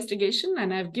investigation,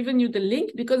 and I've given you the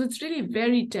link because it's really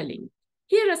very telling.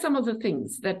 Here are some of the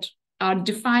things that are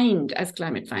defined as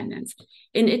climate finance.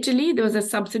 In Italy, there was a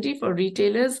subsidy for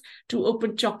retailers to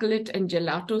open chocolate and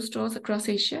gelato stores across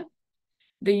Asia.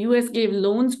 The US gave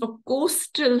loans for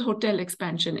coastal hotel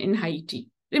expansion in Haiti.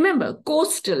 Remember,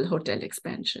 coastal hotel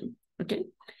expansion, okay?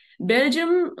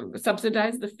 Belgium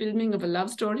subsidized the filming of a love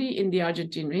story in the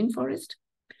Argentine rainforest.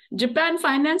 Japan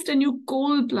financed a new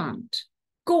coal plant.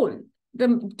 Coal,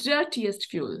 the dirtiest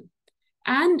fuel.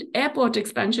 And airport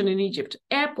expansion in Egypt.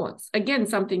 Airports, again,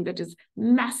 something that is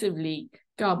massively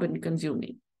carbon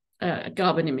consuming,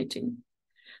 carbon emitting.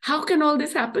 How can all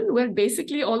this happen? Well,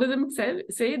 basically, all of them say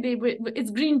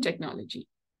it's green technology.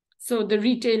 So the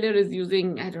retailer is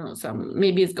using, I don't know,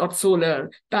 maybe it's got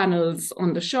solar panels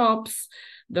on the shops.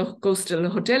 The coastal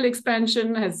hotel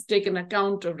expansion has taken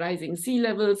account of rising sea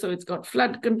levels. So it's got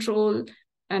flood control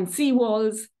and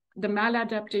seawalls, the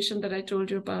maladaptation that I told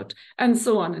you about, and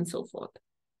so on and so forth.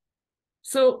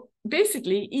 So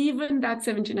basically, even that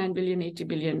 79 billion, 80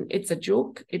 billion, it's a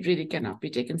joke. It really cannot be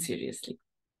taken seriously.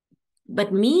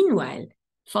 But meanwhile,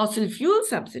 fossil fuel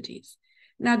subsidies.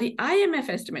 Now, the IMF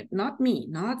estimate, not me,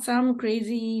 not some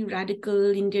crazy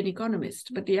radical Indian economist,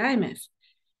 but the IMF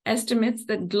estimates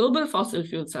that global fossil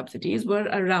fuel subsidies were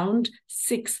around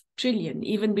 6 trillion,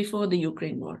 even before the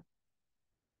Ukraine war.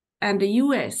 And the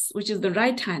US, which is the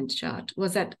right-hand chart,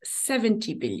 was at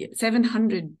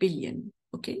 700 billion,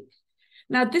 okay?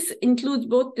 Now, this includes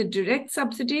both the direct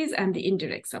subsidies and the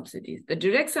indirect subsidies. The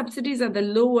direct subsidies are the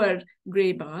lower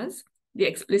gray bars, the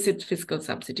explicit fiscal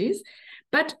subsidies.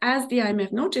 But as the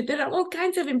IMF noted, there are all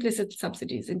kinds of implicit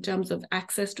subsidies in terms of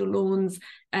access to loans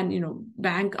and,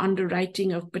 bank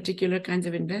underwriting of particular kinds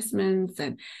of investments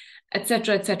and et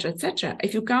cetera, et cetera, et cetera.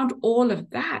 If you count all of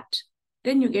that,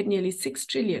 then you get nearly 6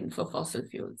 trillion for fossil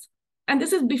fuels. And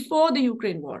this is before the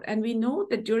Ukraine war. And we know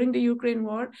that during the Ukraine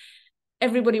war,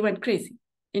 everybody went crazy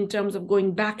in terms of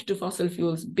going back to fossil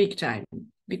fuels big time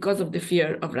because of the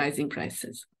fear of rising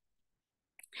prices.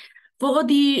 For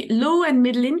the low and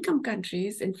middle income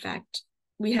countries, in fact,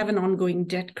 we have an ongoing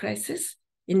debt crisis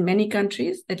in many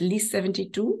countries, at least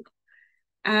 72,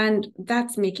 and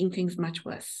that's making things much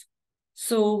worse.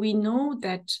 So we know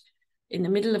that in the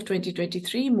middle of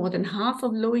 2023, more than half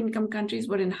of low-income countries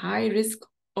were in high risk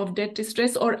of debt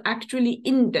distress or actually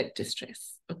in debt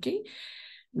distress, okay?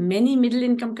 Many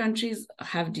middle-income countries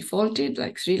have defaulted,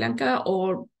 like Sri Lanka,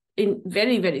 or in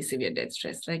very, very severe debt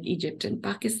stress, like Egypt and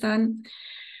Pakistan.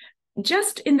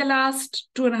 Just in the last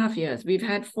 2.5 years, we've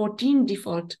had 14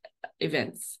 default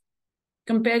events,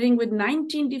 comparing with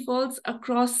 19 defaults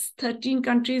across 13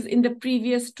 countries in the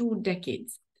previous 2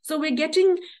 decades. So we're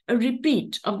getting a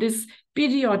repeat of this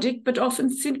periodic but often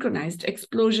synchronized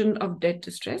explosion of debt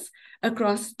distress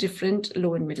across different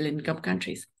low and middle income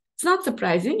countries. It's not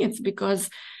surprising. It's because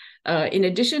in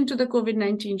addition to the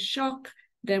COVID-19 shock,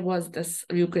 there was this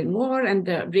Ukraine war and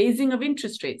the raising of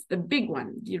interest rates, the big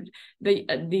one,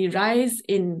 the rise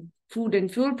in food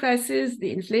and fuel prices,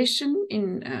 the inflation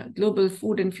in global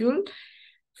food and fuel,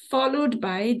 followed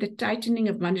by the tightening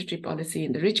of monetary policy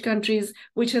in the rich countries,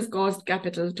 which has caused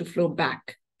capital to flow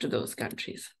back to those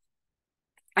countries.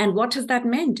 And what has that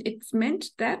meant? It's meant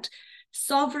that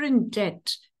sovereign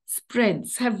debt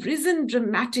spreads have risen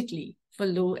dramatically for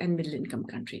low and middle income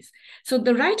countries. So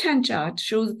the right-hand chart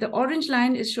shows the orange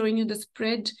line is showing you the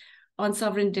spread on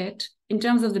sovereign debt in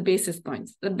terms of the basis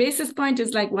points. The basis point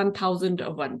is like 1,000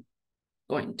 of 1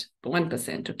 point,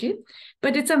 1%, okay?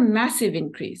 But it's a massive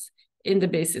increase in the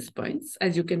basis points,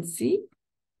 as you can see,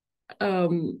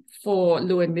 for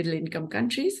low and middle income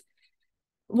countries.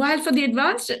 While for the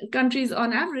advanced countries,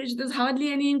 on average, there's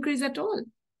hardly any increase at all.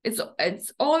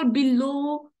 It's all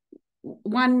below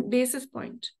 1 basis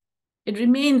point. It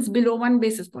remains below 1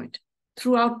 basis point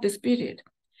throughout this period.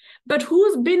 But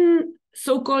who's been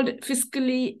so-called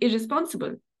fiscally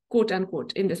irresponsible, quote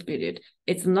unquote, in this period?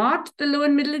 It's not the low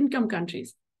and middle income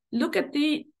countries. Look at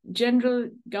the general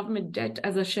government debt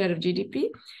as a share of GDP.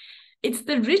 It's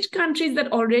the rich countries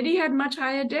that already had much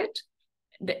higher debt,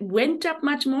 that went up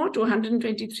much more to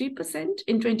 123%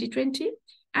 in 2020,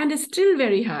 and is still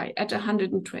very high at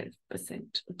 112%,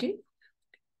 okay?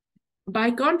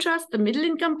 By contrast, the middle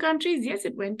income countries, yes,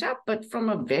 it went up, but from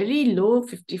a very low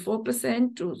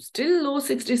 54% to still low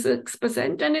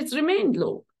 66%, and it's remained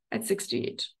low at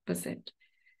 68%.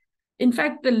 In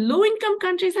fact, the low income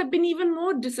countries have been even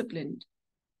more disciplined.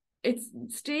 It's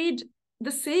stayed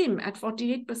the same at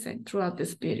 48% throughout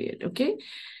this period, okay?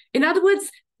 In other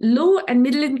words, low and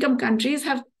middle income countries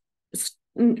have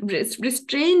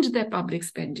restrained their public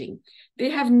spending. They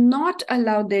have not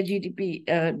allowed their GDP,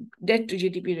 debt to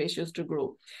GDP ratios to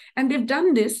grow. And they've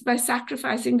done this by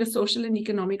sacrificing the social and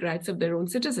economic rights of their own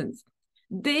citizens.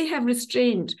 They have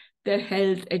restrained their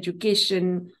health,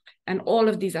 education, and all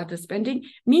of these other spending.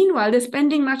 Meanwhile, they're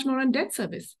spending much more on debt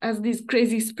service as these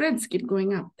crazy spreads keep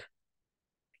going up.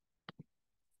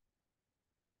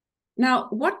 Now,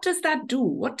 what does that do?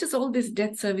 What does all this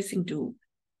debt servicing do?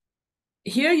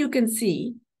 Here you can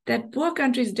see that poor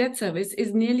countries' debt service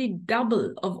is nearly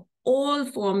double of all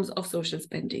forms of social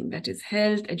spending, that is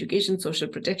health, education, social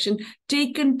protection,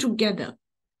 taken together.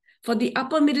 For the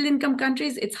upper middle income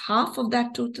countries, it's half of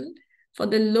that total. For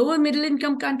the lower middle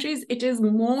income countries, it is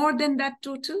more than that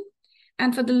total.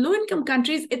 And for the low income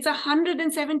countries, it's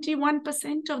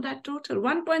 171% of that total,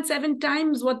 1.7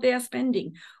 times what they are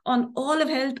spending on all of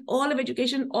health, all of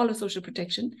education, all of social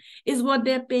protection is what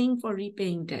they're paying for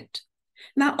repaying debt.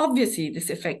 Now, obviously,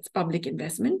 this affects public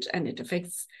investment and it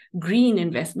affects green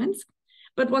investments.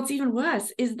 But what's even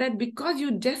worse is that because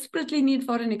you desperately need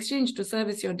foreign exchange to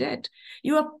service your debt,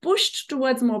 you are pushed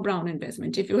towards more brown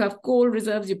investment. If you have coal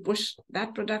reserves, you push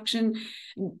that production.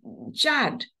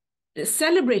 Chad is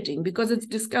celebrating because it's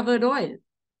discovered oil.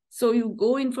 So you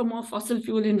go in for more fossil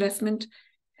fuel investment.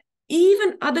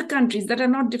 Even other countries that are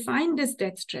not defined as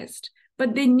debt stressed,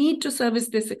 but they need to service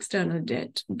this external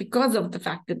debt because of the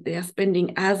fact that they are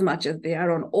spending as much as they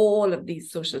are on all of these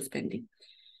social spending.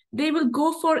 They will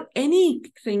go for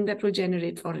anything that will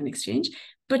generate foreign exchange,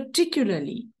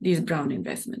 particularly these brown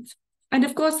investments. And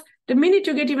of course, the minute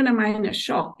you get even a minor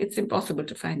shock, it's impossible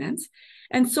to finance.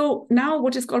 And so now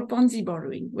what is called Ponzi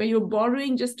borrowing, where you're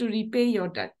borrowing just to repay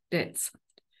your debts,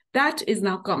 that is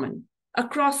now common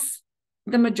across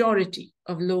the majority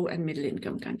of low and middle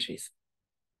income countries.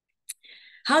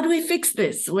 How do we fix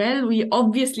this? Well, we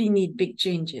obviously need big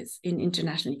changes in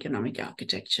international economic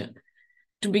architecture.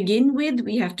 To begin with,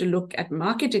 we have to look at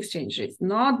market exchange rates,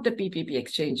 not the PPP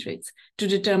exchange rates, to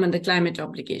determine the climate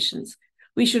obligations.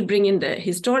 We should bring in the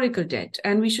historical debt,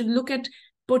 and we should look at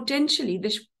potentially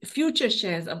the future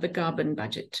shares of the carbon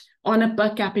budget on a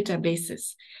per capita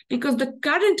basis, because the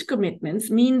current commitments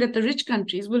mean that the rich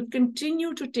countries will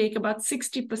continue to take about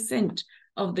 60%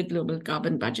 of the global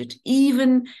carbon budget,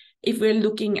 even if we're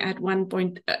looking at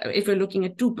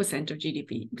 2% of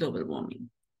GDP global warming.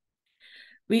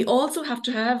 We also have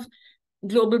to have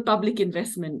global public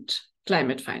investment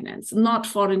climate finance, not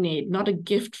foreign aid, not a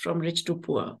gift from rich to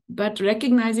poor, but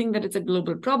recognizing that it's a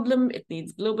global problem, it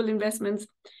needs global investments.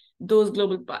 Those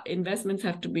global investments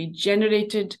have to be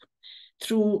generated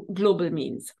through global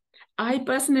means. I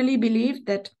personally believe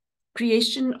that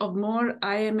creation of more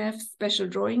IMF special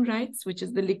drawing rights, which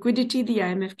is the liquidity the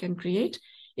IMF can create,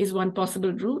 is one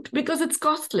possible route because it's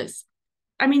costless.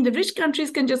 I mean, the rich countries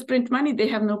can just print money. They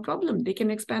have no problem. They can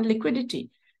expand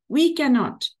liquidity. We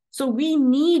cannot. So we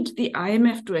need the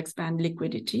IMF to expand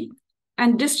liquidity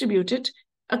and distribute it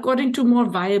according to more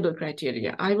viable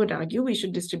criteria. I would argue we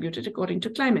should distribute it according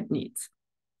to climate needs.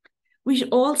 We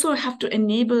should also have to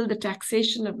enable the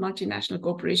taxation of multinational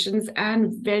corporations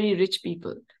and very rich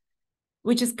people,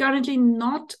 which is currently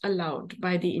not allowed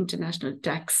by the international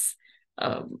tax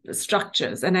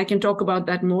structures. And I can talk about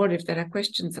that more if there are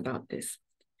questions about this.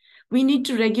 We need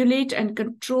to regulate and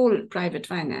control private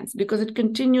finance because it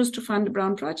continues to fund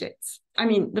brown projects. I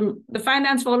mean, the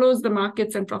finance follows the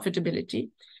markets and profitability,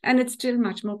 and it's still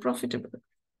much more profitable.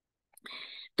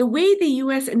 The way the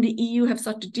US and the EU have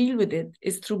sought to deal with it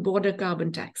is through border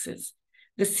carbon taxes.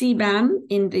 The CBAM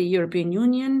in the European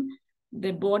Union,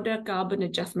 the Border Carbon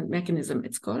Adjustment Mechanism,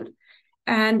 it's called,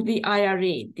 and the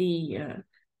IRA,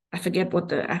 I forget what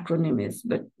the acronym is,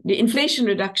 but the Inflation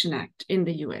Reduction Act in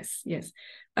the US, yes.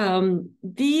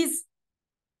 These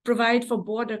provide for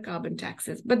border carbon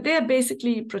taxes, but they're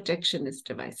basically protectionist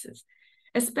devices,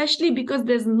 especially because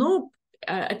there's no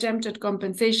attempt at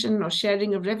compensation or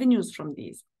sharing of revenues from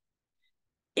these.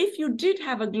 If you did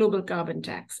have a global carbon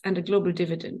tax and a global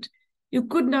dividend, you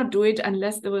could not do it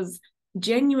unless there was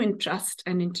genuine trust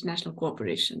and international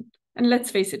cooperation. And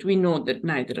let's face it, we know that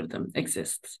neither of them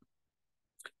exists.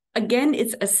 Again,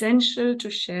 it's essential to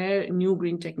share new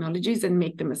green technologies and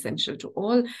make them essential to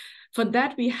all. For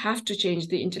that, we have to change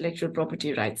the intellectual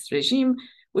property rights regime,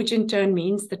 which in turn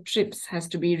means that TRIPS has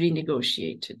to be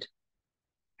renegotiated.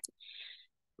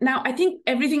 Now, I think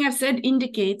everything I've said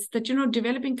indicates that,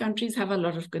 developing countries have a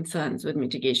lot of concerns with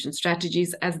mitigation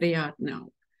strategies as they are now.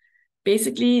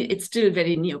 Basically, it's still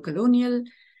very neo-colonial.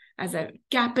 As a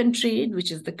cap and trade,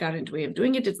 which is the current way of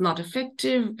doing it, it's not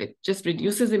effective. It just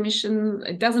reduces emissions.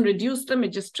 It doesn't reduce them.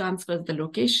 It just transfers the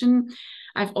location.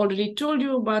 I've already told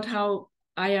you about how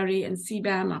IRA and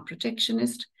CBAM are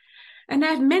protectionist. And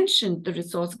I've mentioned the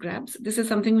resource grabs. This is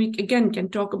something we, again, can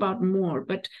talk about more.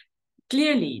 But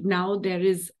clearly, now there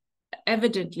is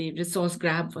evidently resource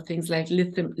grab for things like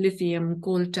lithium,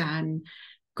 coltan,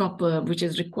 copper, which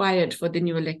is required for the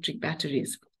new electric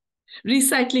batteries.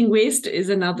 Recycling waste is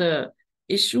another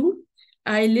issue.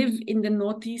 I live in the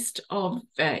northeast of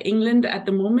England at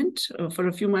the moment for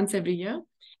a few months every year.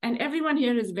 And everyone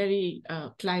here is very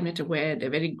climate aware. They're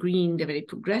very green. They're very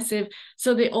progressive.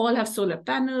 So they all have solar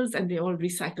panels and they all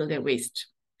recycle their waste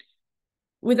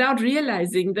without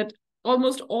realizing that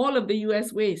almost all of the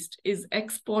US waste is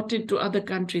exported to other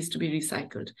countries to be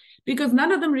recycled because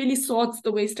none of them really sorts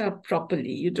the waste out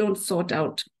properly. You don't sort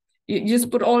out. You just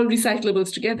put all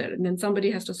recyclables together and then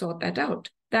somebody has to sort that out.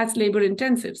 That's labor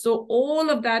intensive. So all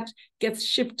of that gets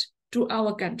shipped to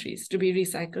our countries to be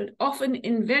recycled, often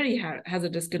in very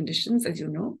hazardous conditions, as you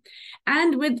know,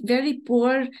 and with very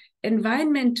poor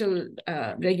environmental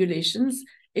regulations.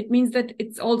 It means that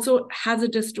it's also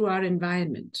hazardous to our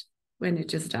environment when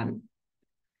it is done.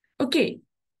 Okay,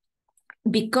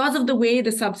 because of the way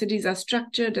the subsidies are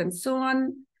structured and so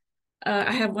on,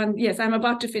 I have one, yes, I'm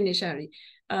about to finish, Ari.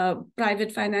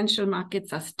 Private financial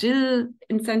markets are still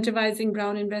incentivizing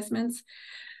brown investments.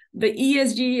 The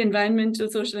ESG, environmental,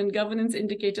 social, and governance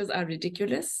indicators are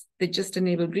ridiculous. They just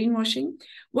enable greenwashing.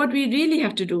 What we really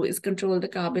have to do is control the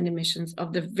carbon emissions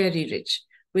of the very rich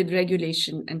with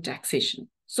regulation and taxation.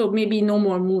 So maybe no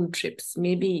more moon trips,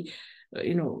 maybe,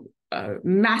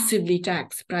 massively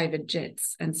tax private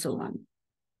jets and so on.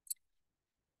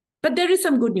 But there is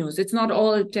some good news. It's not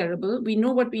all terrible. We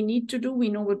know what we need to do. We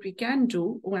know what we can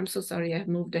do. Oh, I'm so sorry, I've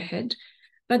moved ahead.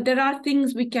 But there are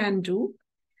things we can do.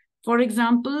 For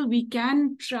example, we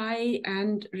can try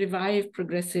and revive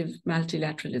progressive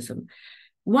multilateralism.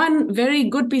 One very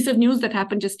good piece of news that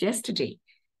happened just yesterday.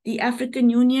 The African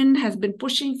Union has been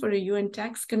pushing for a UN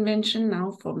tax convention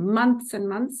now for months and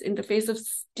months in the face of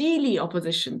steely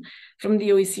opposition from the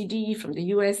OECD, from the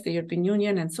US, the European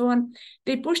Union, and so on.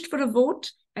 They pushed for a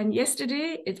vote. And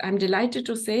yesterday, I'm delighted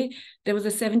to say, there was a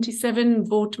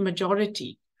 77-vote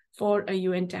majority for a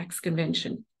UN tax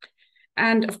convention.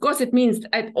 And of course, it means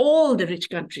that all the rich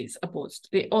countries opposed.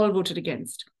 They all voted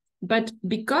against. But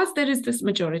because there is this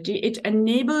majority, it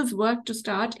enables work to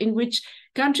start in which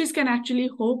countries can actually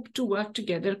hope to work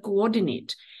together,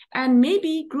 coordinate. And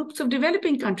maybe groups of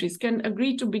developing countries can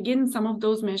agree to begin some of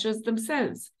those measures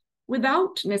themselves,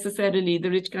 without necessarily the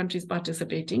rich countries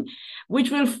participating, which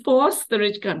will force the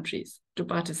rich countries to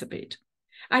participate.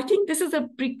 I think this is a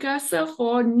precursor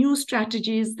for new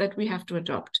strategies that we have to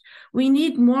adopt. We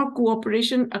need more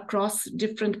cooperation across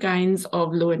different kinds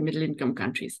of low and middle income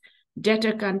countries,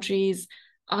 debtor countries,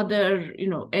 other,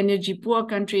 energy poor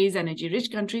countries, energy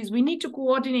rich countries. We need to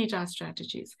coordinate our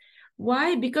strategies.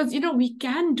 Why? Because, we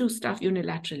can do stuff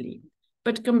unilaterally,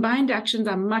 but combined actions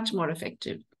are much more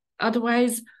effective.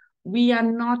 Otherwise, we are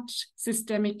not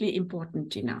systemically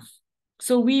important enough.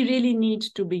 So we really need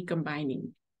to be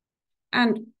combining.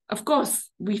 And of course,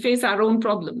 we face our own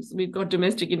problems. We've got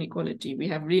domestic inequality. We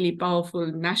have really powerful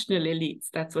national elites.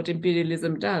 That's what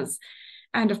imperialism does.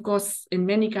 And of course, in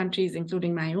many countries,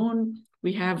 including my own,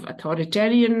 we have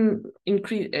authoritarian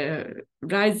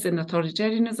rise in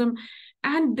authoritarianism.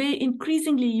 And they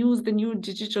increasingly use the new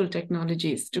digital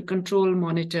technologies to control,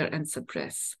 monitor, and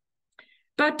suppress.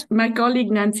 But my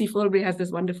colleague Nancy Folbury has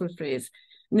this wonderful phrase,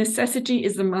 necessity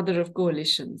is the mother of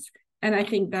coalitions. And I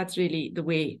think that's really the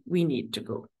way we need to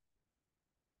go.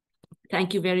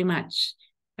 Thank you very much.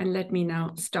 And let me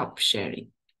now stop sharing.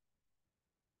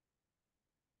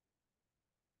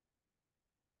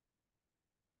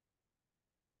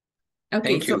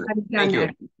 Okay, Thank you. I'm done. Thank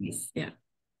you. Please. Yeah.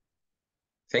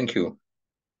 Thank you.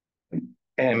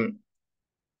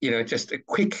 Just a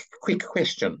quick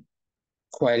question.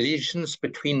 Coalitions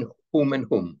between whom and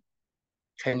whom?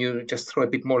 Can you just throw a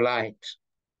bit more light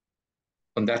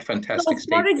on that fantastic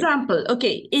statement? For example,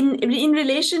 okay, in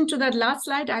relation to that last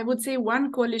slide, I would say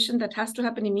one coalition that has to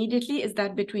happen immediately is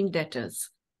that between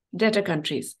debtor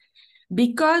countries.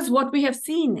 Because what we have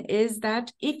seen is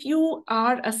that if you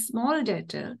are a small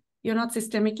debtor, you're not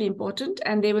systemically important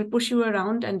and they will push you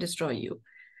around and destroy you.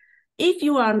 If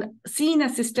you are seen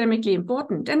as systemically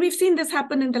important, and we've seen this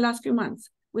happen in the last few months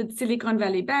with Silicon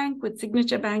Valley Bank, with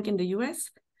Signature Bank in the US,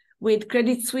 with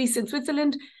Credit Suisse in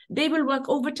Switzerland, they will work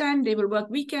overtime, they will work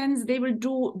weekends, they will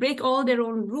break all their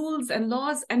own rules and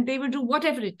laws, and they will do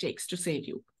whatever it takes to save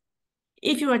you.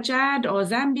 If you are Chad or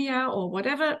Zambia or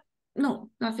whatever, no,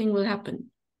 nothing will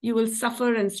happen. You will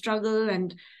suffer and struggle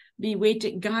and be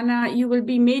waiting. Ghana, you will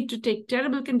be made to take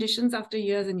terrible conditions after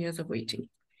years and years of waiting.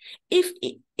 If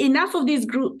enough of these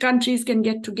countries can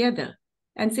get together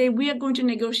and say, we are going to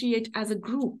negotiate as a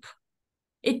group,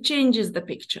 it changes the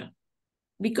picture,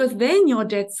 because then your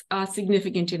debts are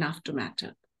significant enough to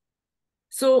matter.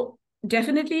 So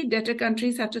definitely debtor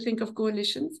countries have to think of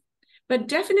coalitions, but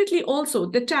definitely also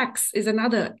the tax is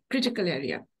another critical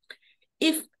area.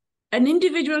 If an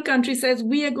individual country says,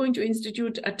 we are going to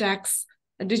institute a tax,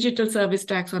 a digital service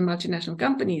tax on multinational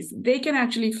companies, they can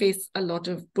actually face a lot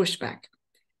of pushback.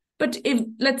 But if,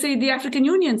 let's say, the African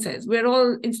Union says, we're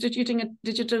all instituting a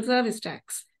digital service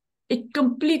tax, it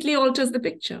completely alters the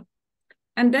picture.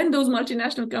 And then those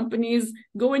multinational companies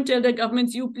go and tell their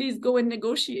governments, you please go and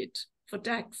negotiate for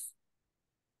tax.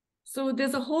 So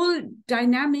there's a whole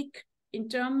dynamic in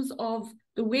terms of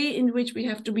the way in which we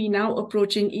have to be now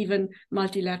approaching even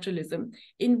multilateralism,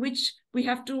 in which we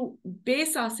have to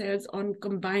base ourselves on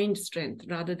combined strength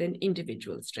rather than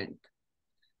individual strength.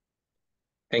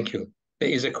 Thank you. There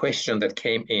is a question that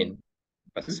came in,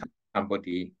 but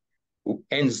somebody who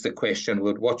ends the question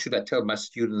with, what should I tell my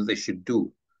students they should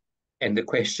do? And the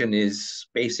question is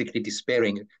basically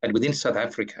despairing. And within South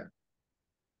Africa,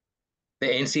 the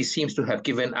ANC seems to have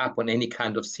given up on any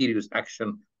kind of serious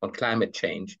action on climate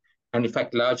change, and in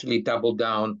fact, largely doubled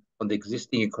down on the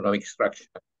existing economic structure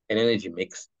and energy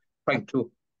mix, trying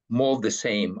to more of the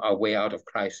same our way out of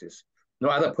crisis. No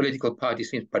other political party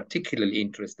seems particularly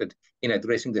interested in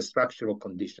addressing the structural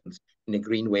conditions in a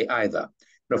green way either.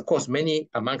 And of course, many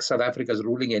amongst South Africa's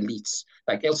ruling elites,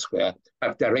 like elsewhere,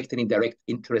 have direct and indirect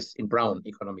interests in brown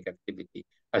economic activity,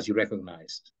 as you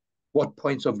recognized. What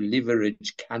points of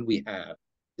leverage can we have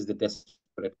is the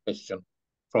desperate question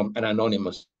from an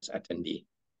anonymous attendee.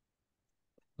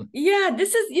 Yeah,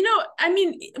 this is,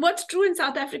 what's true in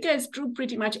South Africa is true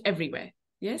pretty much everywhere.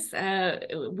 Yes,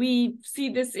 we see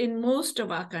this in most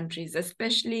of our countries,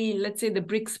 especially, let's say, the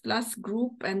BRICS Plus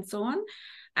group and so on.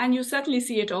 And you certainly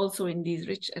see it also in these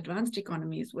rich advanced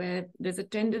economies where there's a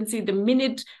tendency, the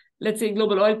minute, let's say,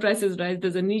 global oil prices rise,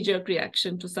 there's a knee-jerk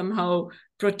reaction to somehow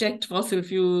protect fossil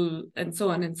fuel and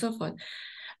so on and so forth.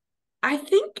 I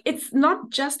think it's not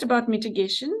just about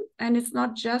mitigation, and it's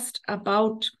not just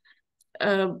about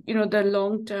the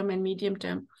long term and medium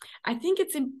term. I think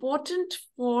it's important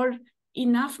for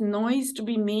enough noise to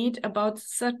be made about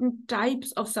certain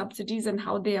types of subsidies and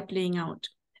how they are playing out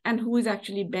and who is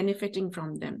actually benefiting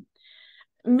from them.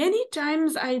 Many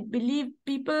times, I believe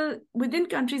people within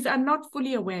countries are not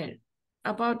fully aware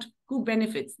about who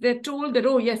benefits. They're told that,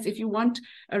 oh, yes, if you want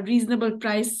a reasonable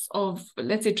price of,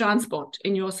 let's say, transport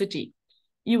in your city,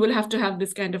 you will have to have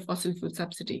this kind of fossil fuel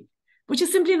subsidy, which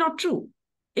is simply not true.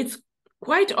 It's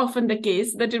quite often the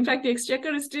case that, in fact, the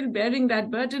exchequer is still bearing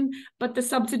that burden, but the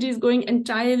subsidy is going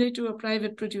entirely to a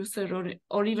private producer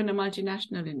or even a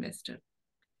multinational investor.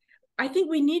 I think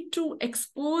we need to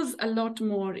expose a lot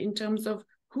more in terms of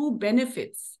who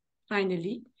benefits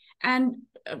finally and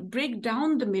break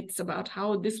down the myths about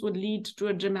how this would lead to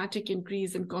a dramatic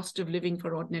increase in cost of living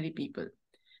for ordinary people.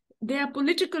 There are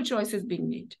political choices being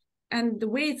made, and the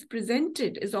way it's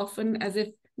presented is often as if,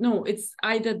 no, it's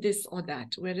either this or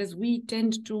that, whereas we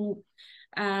tend to,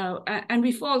 and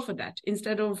we fall for that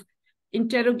instead of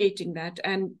interrogating that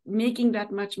and making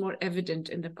that much more evident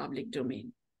in the public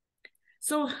domain.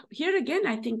 So here again,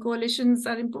 I think coalitions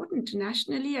are important.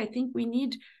 Nationally, I think we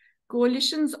need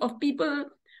coalitions of people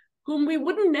whom we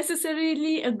wouldn't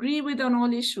necessarily agree with on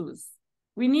all issues.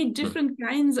 We need different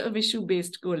kinds of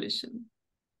issue-based coalition.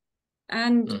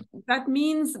 And that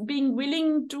means being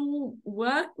willing to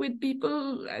work with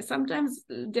people, sometimes,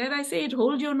 dare I say it,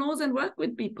 hold your nose and work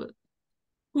with people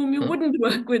whom you wouldn't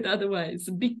work with otherwise,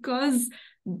 because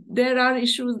there are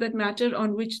issues that matter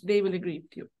on which they will agree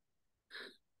with you.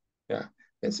 Yeah.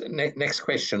 Next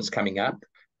question's coming up.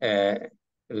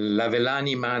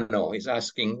 Lavelani Mano is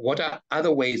asking, what are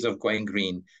other ways of going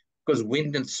green? Because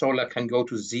wind and solar can go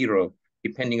to zero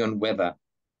depending on weather.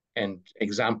 And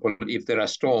example, if there are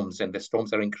storms and the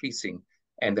storms are increasing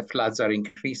and the floods are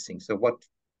increasing. So what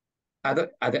are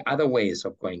there other ways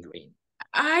of going green?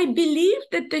 I believe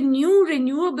that the new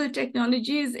renewable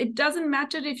technologies, it doesn't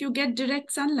matter if you get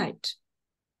direct sunlight.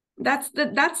 That's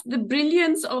the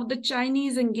brilliance of the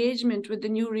Chinese engagement with the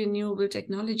new renewable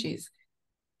technologies.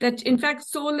 That in fact,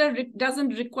 solar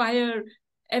doesn't require,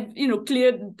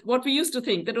 clear, what we used to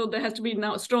think that, there has to be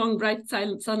now strong, bright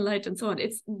sunlight and so on.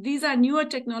 These are newer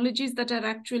technologies that are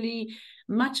actually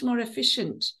much more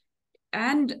efficient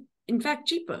and in fact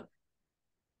cheaper.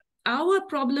 Our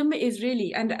problem is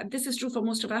really, and this is true for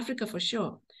most of Africa for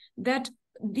sure, that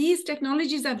these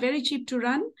technologies are very cheap to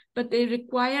run, but they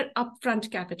require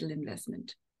upfront capital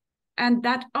investment. And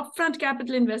that upfront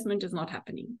capital investment is not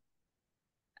happening.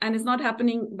 And it's not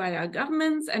happening by our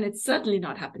governments, and it's certainly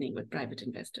not happening with private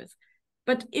investors.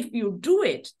 But if you do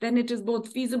it, then it is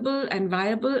both feasible and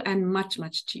viable and much,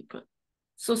 much cheaper.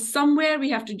 So somewhere we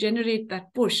have to generate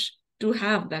that push to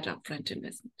have that upfront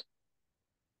investment.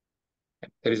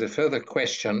 There is a further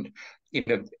question,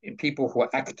 in people who are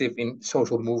active in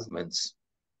social movements,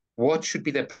 what should be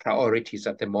the priorities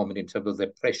at the moment in terms of the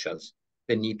pressures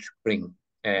they need to bring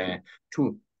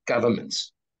to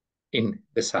governments in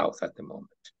the South at the moment?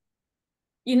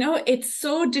 It's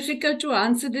so difficult to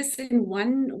answer this in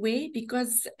one way,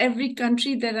 because every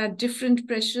country, there are different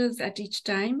pressures at each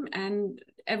time, and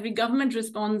every government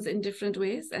responds in different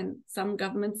ways, and some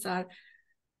governments are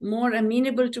more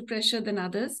amenable to pressure than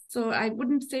others. So I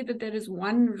wouldn't say that there is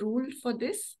one rule for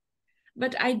this,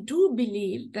 but I do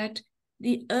believe that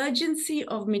the urgency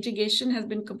of mitigation has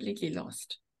been completely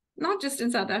lost. Not just in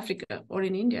South Africa or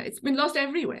in India, it's been lost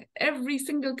everywhere. Every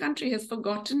single country has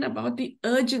forgotten about the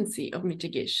urgency of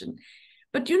mitigation.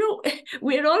 But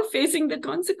we're all facing the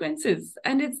consequences,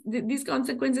 and these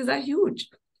consequences are huge.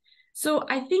 So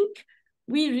I think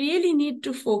we really need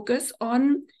to focus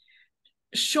on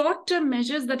short-term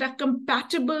measures that are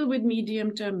compatible with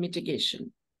medium-term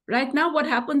mitigation. Right now, what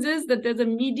happens is that there's a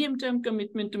medium-term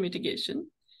commitment to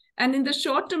mitigation, and in the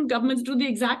short-term, governments do the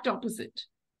exact opposite,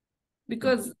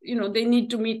 because they need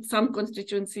to meet some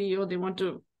constituency, or they want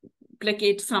to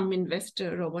placate some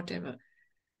investor or whatever.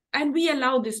 And we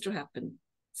allow this to happen.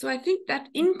 So I think that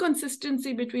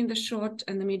inconsistency between the short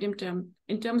and the medium term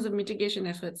in terms of mitigation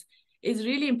efforts is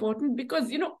really important,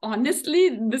 because,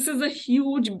 honestly, this is a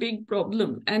huge, big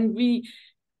problem. And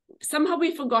somehow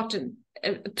we've forgotten.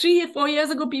 3 or 4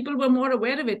 years ago, people were more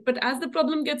aware of it. But as the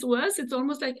problem gets worse, it's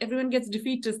almost like everyone gets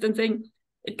defeatist and saying,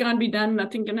 it can't be done,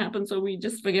 nothing can happen, so we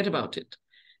just forget about it,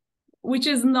 which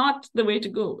is not the way to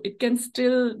go. It can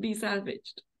still be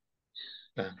salvaged.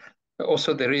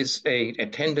 Also, there is a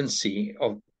tendency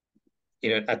of,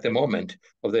 at the moment,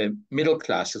 of the middle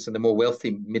classes and the more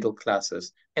wealthy middle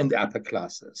classes and the upper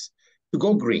classes to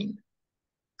go green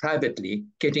privately,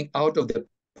 getting out of the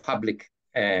public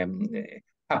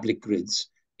grids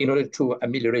in order to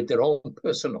ameliorate their own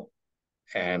personal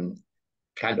kind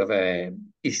of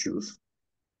issues.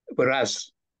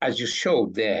 Whereas, as you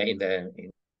showed there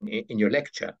in your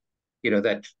lecture,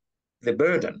 that the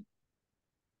burden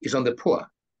is on the poor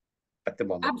at the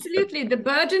moment. Absolutely. The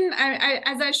burden,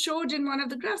 as I showed in one of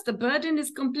the graphs, the burden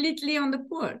is completely on the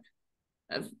poor.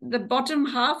 The bottom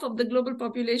half of the global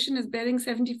population is bearing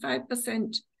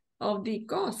 75% of the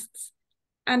costs.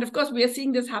 And of course, we are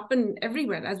seeing this happen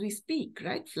everywhere as we speak,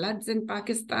 right? Floods in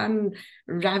Pakistan,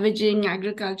 ravaging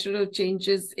agricultural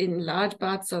changes in large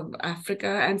parts of Africa,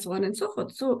 and so on and so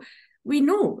forth. So we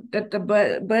know that the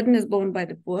burden is borne by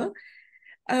the poor.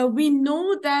 We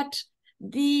know that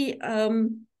the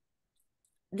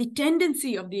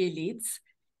tendency of the elites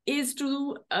is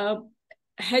to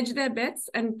hedge their bets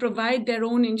and provide their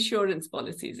own insurance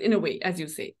policies, in a way, as you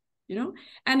say.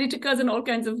 And it occurs in all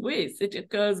kinds of ways. It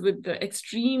occurs with the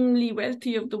extremely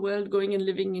wealthy of the world going and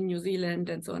living in New Zealand,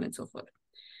 and so on and so forth.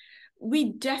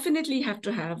 We definitely have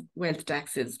to have wealth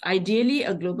taxes, ideally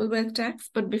a global wealth tax,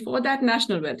 but before that,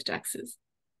 national wealth taxes.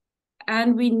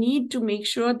 And we need to make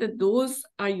sure that those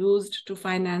are used to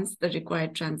finance the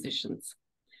required transitions.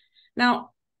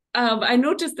 Now, I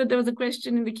noticed that there was a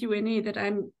question in the Q&A that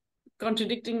I'm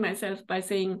contradicting myself by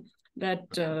saying that,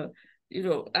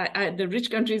 the rich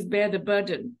countries bear the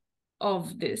burden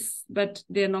of this, but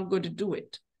they're not going to do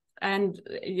it. And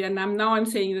I'm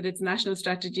saying that it's national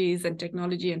strategies and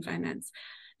technology and finance.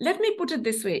 Let me put it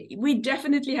this way. We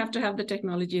definitely have to have the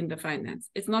technology and the finance.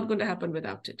 It's not going to happen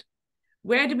without it.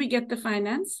 Where do we get the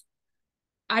finance?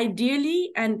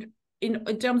 Ideally, and in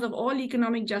terms of all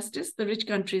economic justice, the rich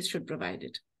countries should provide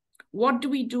it. What do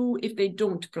we do if they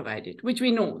don't provide it? Which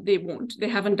we know they won't. They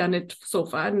haven't done it so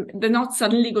far. And they're not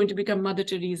suddenly going to become Mother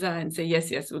Teresa and say,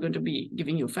 yes, we're going to be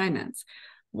giving you finance.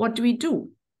 What do?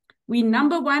 We,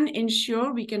 number one,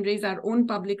 ensure we can raise our own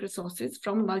public resources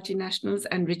from multinationals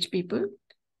and rich people,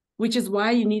 which is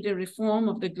why you need a reform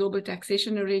of the global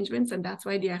taxation arrangements. And that's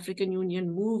why the African Union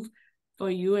move for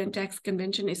UN tax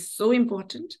convention is so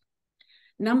important.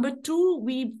 Number two,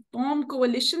 we form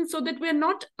coalitions so that we're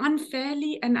not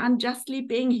unfairly and unjustly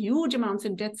paying huge amounts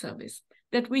in debt service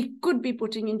that we could be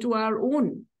putting into our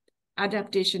own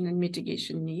adaptation and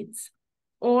mitigation needs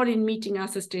or in meeting our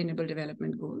sustainable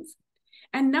development goals.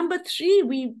 And number three,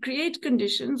 we create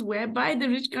conditions whereby the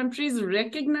rich countries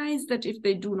recognize that if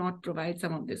they do not provide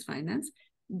some of this finance,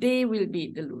 they will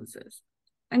be the losers.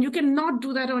 And you cannot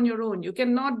do that on your own. You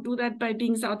cannot do that by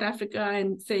being South Africa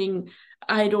and saying,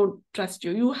 I don't trust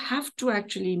you. You have to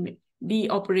actually be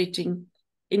operating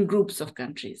in groups of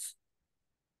countries.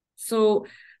 So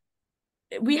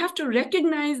we have to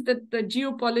recognize that the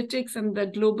geopolitics and the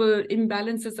global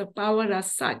imbalances of power are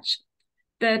such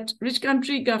that rich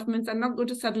country governments are not going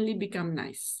to suddenly become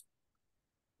nice.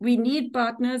 We need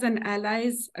partners and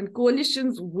allies and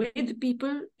coalitions with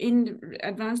people in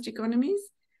advanced economies,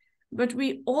 but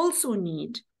we also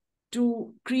need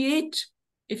to create,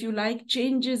 if you like,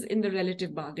 changes in the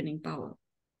relative bargaining power.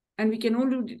 And we can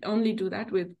only do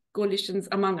that with coalitions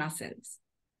among ourselves.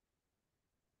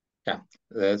 Yeah,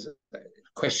 there's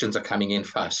questions are coming in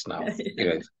fast now.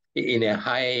 In a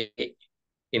high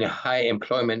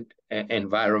employment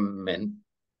environment,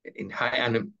 in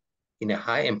a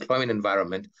high employment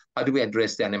environment, how do we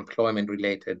address the unemployment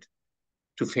related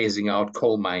to phasing out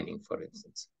coal mining, for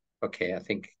instance? Okay, I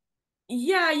think.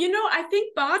 Yeah, I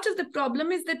think part of the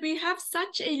problem is that we have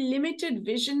such a limited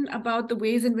vision about the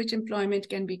ways in which employment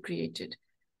can be created.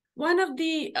 One of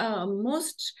the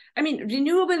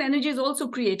renewable energies also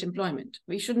create employment.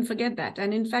 We shouldn't forget that.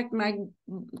 And in fact, my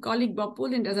colleague Bob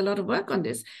Poulin does a lot of work on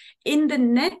this. In the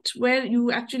net where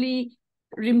you actually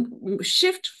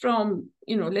shift from,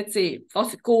 let's say,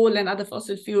 fossil coal and other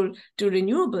fossil fuel to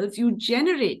renewables, you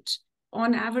generate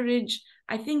on average,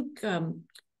 I think,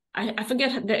 I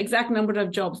forget the exact number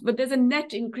of jobs, but there's a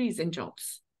net increase in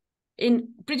jobs in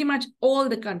pretty much all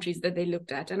the countries that they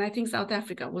looked at. And I think South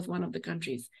Africa was one of the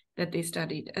countries that they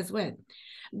studied as well.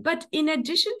 But in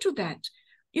addition to that,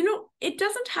 it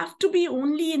doesn't have to be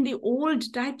only in the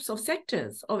old types of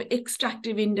sectors of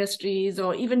extractive industries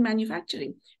or even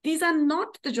manufacturing. These are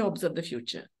not the jobs of the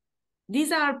future.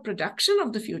 These are production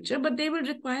of the future, but they will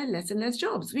require less and less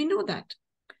jobs. We know that.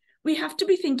 We have to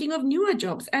be thinking of newer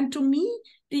jobs. And to me,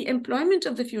 the employment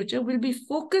of the future will be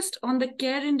focused on the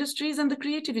care industries and the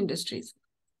creative industries.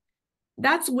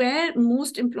 That's where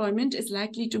most employment is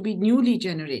likely to be newly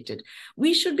generated.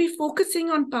 We should be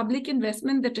focusing on public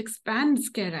investment that expands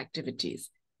care activities,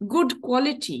 good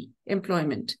quality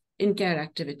employment in care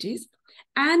activities,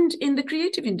 and in the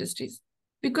creative industries,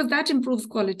 because that improves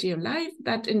quality of life,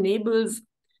 that enables,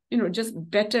 just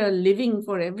better living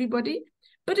for everybody,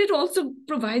 but it also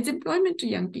provides employment to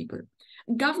young people.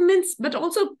 Governments, but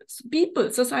also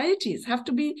people, societies have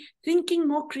to be thinking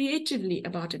more creatively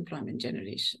about employment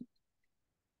generation.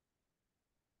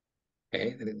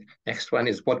 Okay, the next one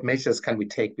is, what measures can we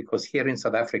take? Because here in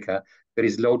South Africa, there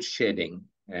is load shedding,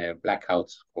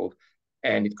 blackouts called,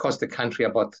 and it costs the country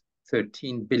about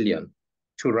 13 billion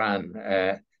to run.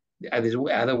 Are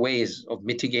there other ways of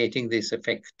mitigating this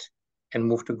effect and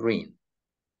move to green?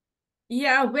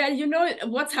 Yeah, well,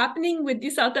 what's happening with the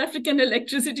South African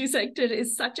electricity sector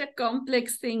is such a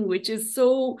complex thing, which is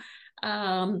so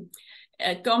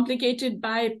complicated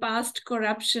by past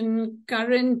corruption,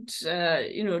 current,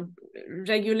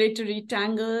 regulatory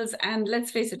tangles, and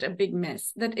let's face it, a big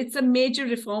mess. That it's a major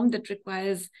reform that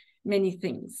requires many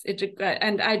things.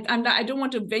 And I don't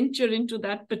want to venture into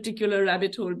that particular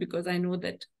rabbit hole because I know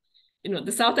that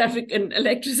the South African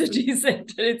electricity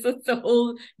sector, it's a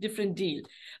whole different deal.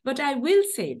 But I will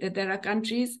say that there are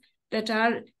countries that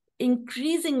are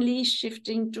increasingly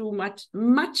shifting to much,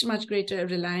 much, much greater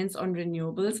reliance on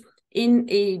renewables in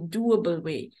a doable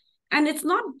way. And it's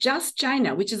not just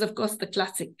China, which is, of course, the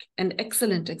classic and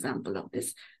excellent example of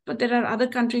this, but there are other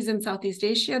countries in Southeast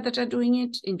Asia that are doing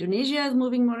it. Indonesia is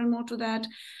moving more and more to that.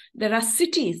 There are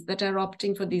cities that are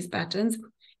opting for these patterns.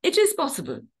 It is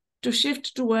possible to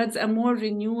shift towards a more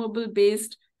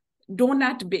renewable-based,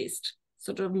 donut-based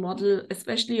sort of model,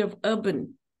 especially of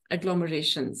urban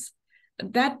agglomerations,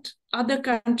 that other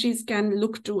countries can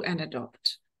look to and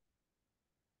adopt.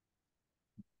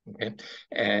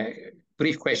 Okay.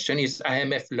 Brief question, is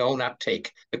IMF loan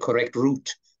uptake the correct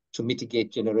route to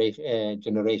mitigate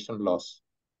generation loss?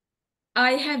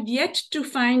 I have yet to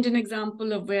find an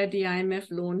example of where the IMF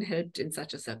loan helped in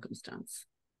such a circumstance.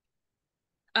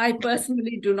 I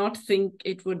personally do not think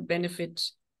it would benefit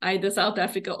either South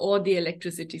Africa or the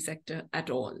electricity sector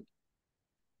at all.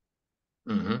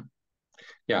 Mm-hmm.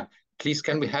 Yeah. Please,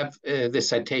 can we have the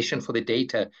citation for the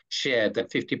data shared that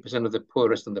 50% of the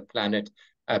poorest on the planet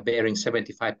are bearing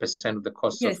 75% of the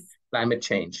costs of climate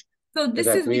change? So this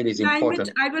is really the climate,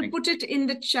 important. I will put it in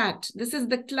the chat. This is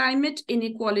the climate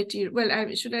inequality.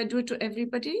 Well, should I do it to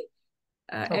everybody?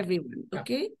 Sure. Everyone,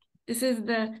 okay? Yeah. This is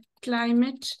the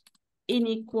climate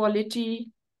inequality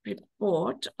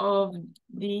report of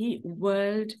the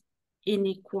World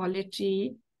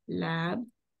Inequality Lab,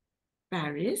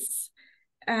 Paris.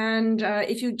 And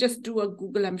if you just do a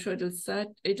Google, I'm sure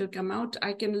it'll come out.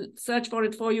 I can search for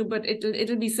it for you, but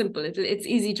it'll be simple. It's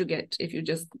easy to get if you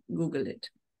just Google it.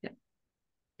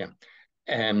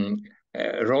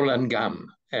 Roland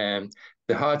Gum, the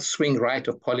hard swing right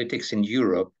of politics in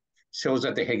Europe shows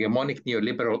that the hegemonic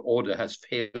neoliberal order has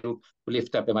failed to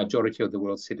lift up a majority of the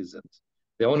world's citizens.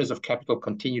 The owners of capital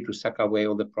continue to suck away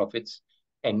all the profits,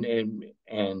 and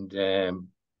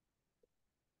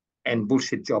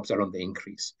bullshit jobs are on the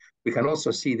increase. We can also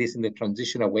see this in the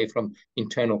transition away from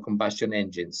internal combustion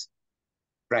engines.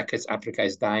 Brackets, Africa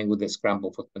is dying with the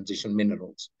scramble for transition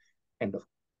minerals. And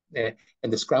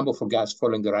the scramble for gas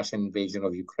following the Russian invasion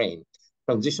of Ukraine.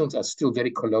 Transitions are still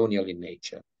very colonial in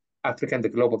nature. Africa and the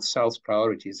global South's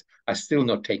priorities are still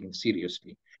not taken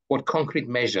seriously. What concrete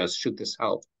measures should the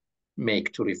South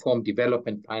make to reform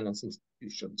development finance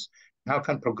institutions? How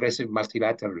can progressive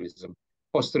multilateralism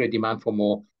foster a demand for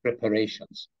more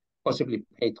reparations, possibly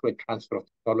paid through a transfer of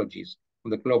technologies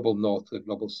from the global North to the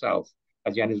global South,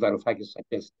 as Yanis Varoufakis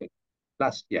suggested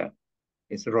last year?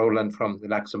 It's Roland from the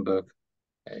Luxembourg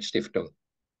Stiftung.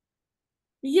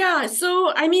 Yeah,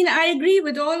 so I mean, I agree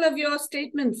with all of your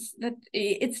statements that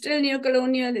it's still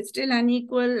neocolonial, it's still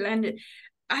unequal, and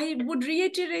I would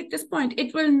reiterate this point.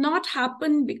 It will not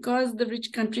happen because the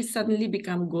rich countries suddenly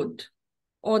become good,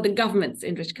 or the governments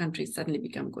in rich countries suddenly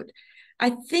become good.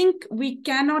 I think we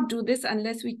cannot do this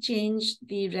unless we change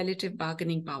the relative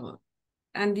bargaining power.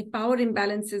 And the power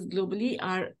imbalances globally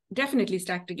are definitely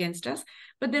stacked against us,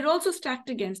 but they're also stacked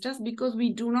against us because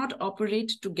we do not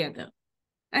operate together.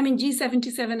 I mean,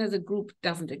 G77 as a group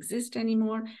doesn't exist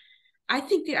anymore. I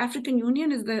think the African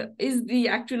Union is the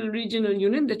actual regional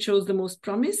union that shows the most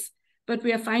promise, but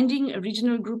we are finding a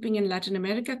regional grouping in Latin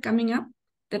America coming up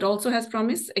that also has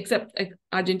promise, except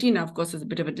Argentina, of course, is a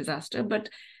bit of a disaster, but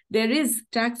there is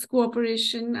tax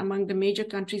cooperation among the major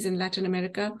countries in Latin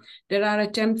America. There are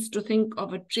attempts to think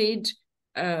of a trade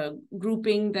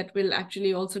grouping that will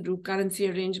actually also do currency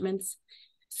arrangements.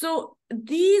 So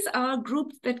these are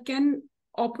groups that can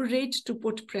operate to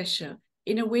put pressure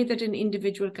in a way that an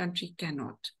individual country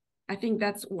cannot. I think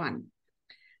that's one.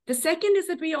 The second is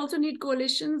that we also need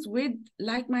coalitions with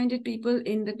like-minded people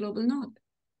in the global North,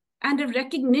 and a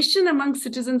recognition among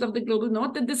citizens of the global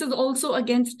North that this is also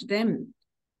against them.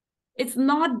 It's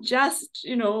not just,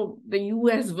 the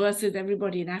US versus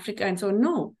everybody in Africa and so on.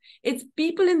 No, it's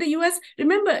people in the US.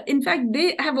 Remember, in fact,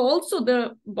 they have also,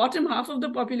 the bottom half of the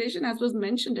population, as was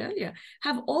mentioned earlier,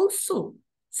 have also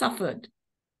suffered,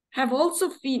 have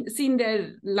also seen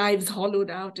their lives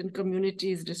hollowed out and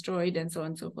communities destroyed and so on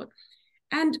and so forth.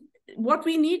 And what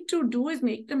we need to do is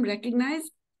make them recognize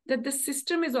that the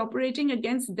system is operating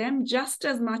against them just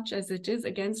as much as it is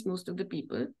against most of the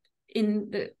people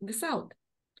in the South.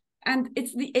 And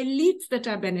it's the elites that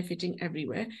are benefiting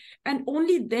everywhere. And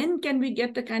only then can we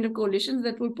get the kind of coalitions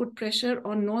that will put pressure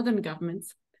on northern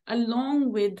governments,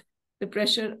 along with the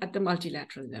pressure at the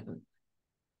multilateral level.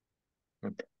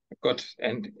 Okay. Good.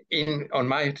 And on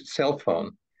my cell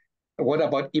phone, what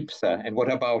about IPSA and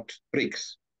what about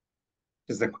BRICS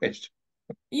is the question.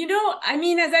 I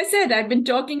mean, as I said, I've been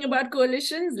talking about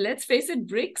coalitions. Let's face it,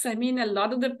 BRICS. I mean, a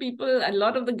lot of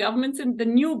the governments in the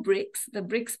new BRICS, the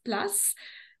BRICS Plus,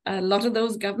 a lot of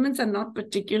those governments are not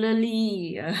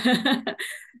particularly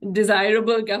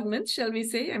desirable governments, shall we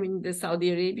say. I mean, the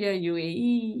Saudi Arabia,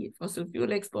 UAE, fossil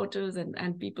fuel exporters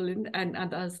and people and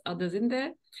others in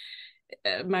there.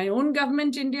 My own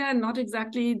government, India, not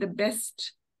exactly the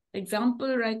best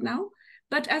example right now.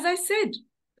 But as I said,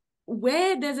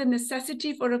 where there's a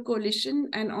necessity for a coalition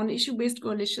and on issue-based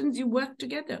coalitions, you work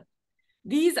together.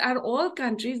 These are all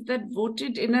countries that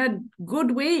voted in a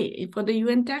good way for the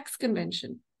UN Tax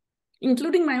Convention,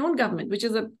 including my own government, which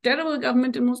is a terrible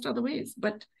government in most other ways.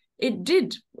 But it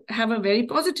did have a very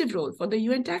positive role for the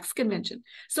UN Tax Convention.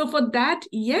 So for that,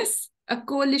 yes, a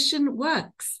coalition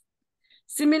works.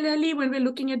 Similarly, when we're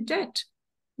looking at debt,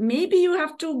 maybe you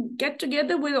have to get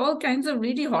together with all kinds of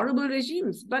really horrible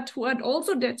regimes, but who are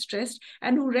also debt stressed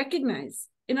and who recognize.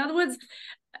 In other words,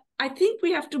 I think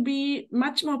we have to be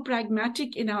much more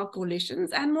pragmatic in our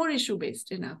coalitions and more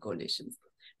issue-based in our coalitions.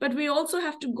 But we also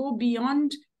have to go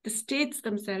beyond the states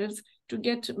themselves to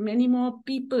get many more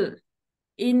people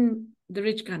in the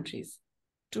rich countries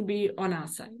to be on our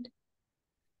side.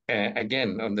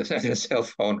 Again, on the cell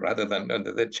phone rather than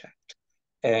under the chat.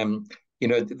 You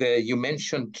know, you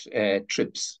mentioned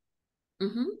TRIPS.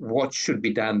 Mm-hmm. What should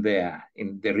be done there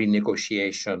in the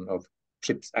renegotiation of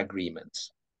TRIPS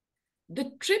agreements?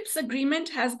 The TRIPS agreement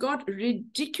has got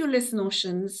ridiculous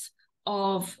notions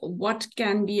of what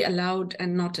can be allowed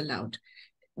and not allowed.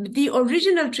 The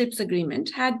original TRIPS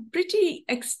agreement had pretty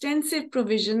extensive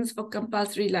provisions for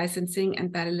compulsory licensing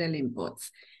and parallel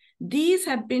imports. These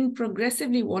have been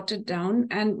progressively watered down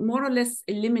and more or less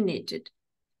eliminated,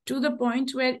 to the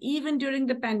point where even during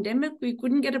the pandemic, we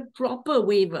couldn't get a proper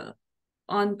waiver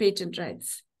on patent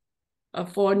rights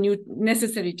for new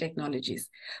necessary technologies.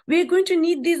 We're going to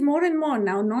need these more and more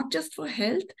now, not just for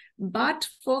health, but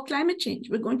for climate change.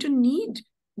 We're going to need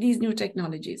these new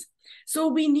technologies. So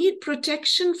we need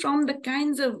protection from the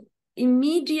kinds of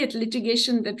immediate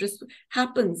litigation that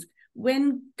happens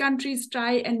when countries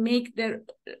try and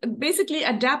basically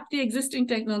adapt the existing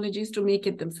technologies to make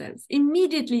it themselves.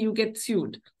 Immediately you get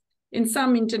sued in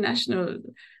some international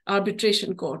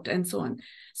arbitration court and so on.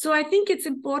 So I think it's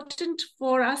important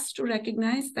for us to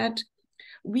recognize that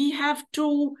we have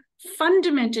to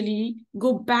fundamentally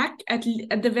go back at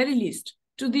the very least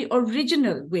to the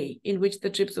original way in which the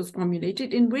TRIPS was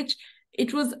formulated, in which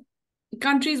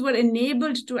countries were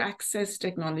enabled to access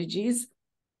technologies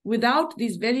without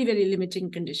these very, very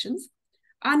limiting conditions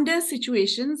under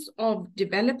situations of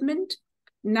development,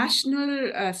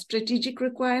 national strategic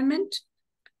requirement,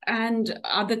 and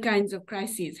other kinds of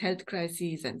crises, health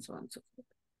crises, and so on and so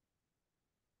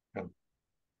forth.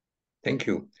 Thank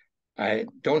you. I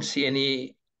don't see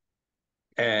any.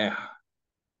 Well,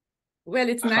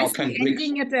 it's nicely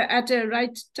ending at a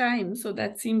right time, so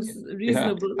that seems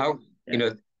reasonable.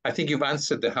 Yeah. I think you've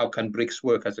answered the how can BRICS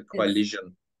work as a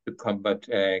coalition to combat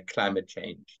climate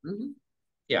change. Mm-hmm.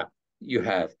 Yeah, you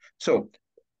have. So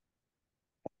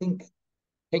I think,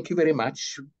 thank you very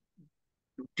much.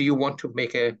 Do you want to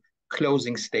make a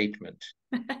closing statement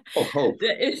of hope?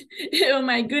 Oh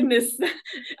my goodness.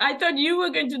 I thought you were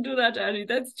going to do that, Ari.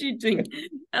 That's cheating.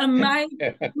 My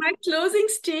closing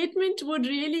statement would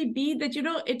really be that,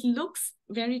 it looks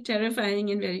very terrifying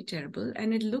and very terrible.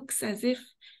 And it looks as if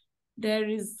there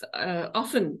is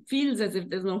often feels as if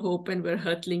there's no hope and we're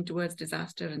hurtling towards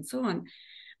disaster and so on.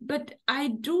 But I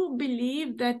do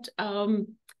believe that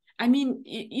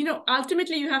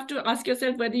ultimately you have to ask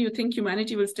yourself whether you think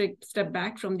humanity will step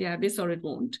back from the abyss or it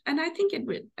won't. And I think it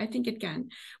will. I think it can,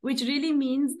 which really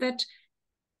means that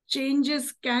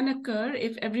changes can occur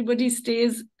if everybody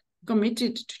stays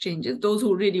committed to changes. Those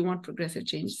who really want progressive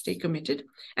change stay committed.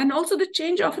 And also the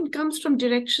change often comes from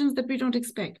directions that we don't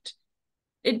expect.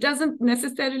 It doesn't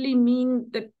necessarily mean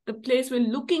that the place we're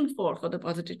looking for the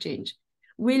positive change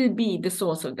will be the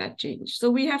source of that change. So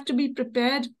we have to be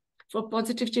prepared for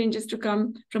positive changes to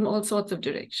come from all sorts of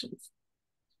directions.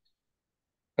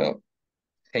 Well,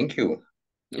 thank you.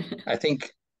 I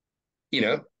think,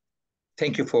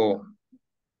 thank you for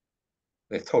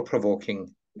the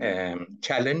thought-provoking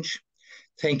challenge.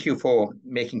 Thank you for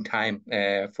making time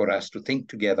for us to think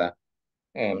together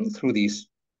through these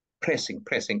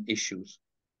pressing issues.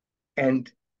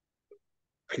 And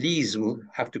please, we'll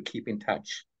have to keep in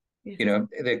touch. Yes.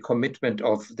 The commitment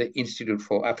of the Institute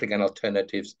for African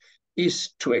Alternatives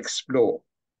is to explore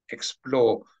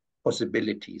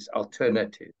possibilities,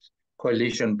 alternatives,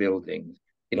 coalition building,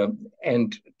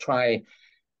 and try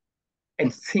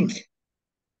and think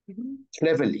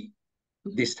cleverly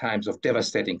these times of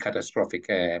devastating, catastrophic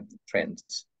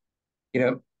trends.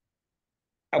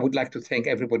 I would like to thank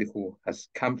everybody who has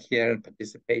come here and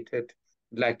participated.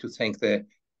 I'd like to thank the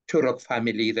Turok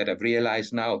family that have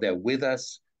realized now they're with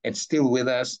us and still with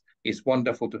us. It's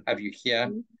wonderful to have you here.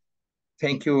 Mm-hmm.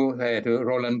 Thank you to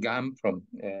Roland Gam from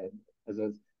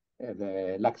the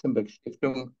Luxembourg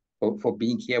Stiftung for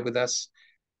being here with us.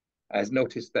 I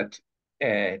noticed that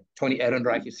Tony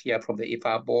Ehrenreich is here from the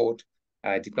IFAA board.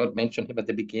 I did not mention him at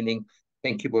the beginning.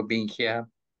 Thank you for being here.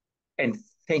 And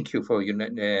thank you for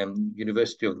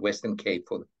University of the Western Cape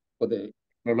for the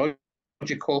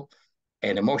technological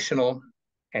and emotional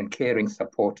and caring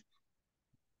support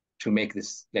to make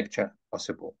this lecture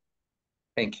possible.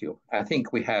 Thank you. I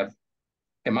think we have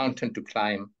a mountain to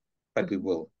climb, but we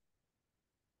will.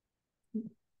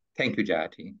 Thank you,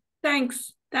 Jayati.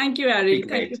 Thanks. Thank you, Ari. Be Thank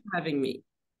great. you for having me.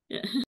 Yeah.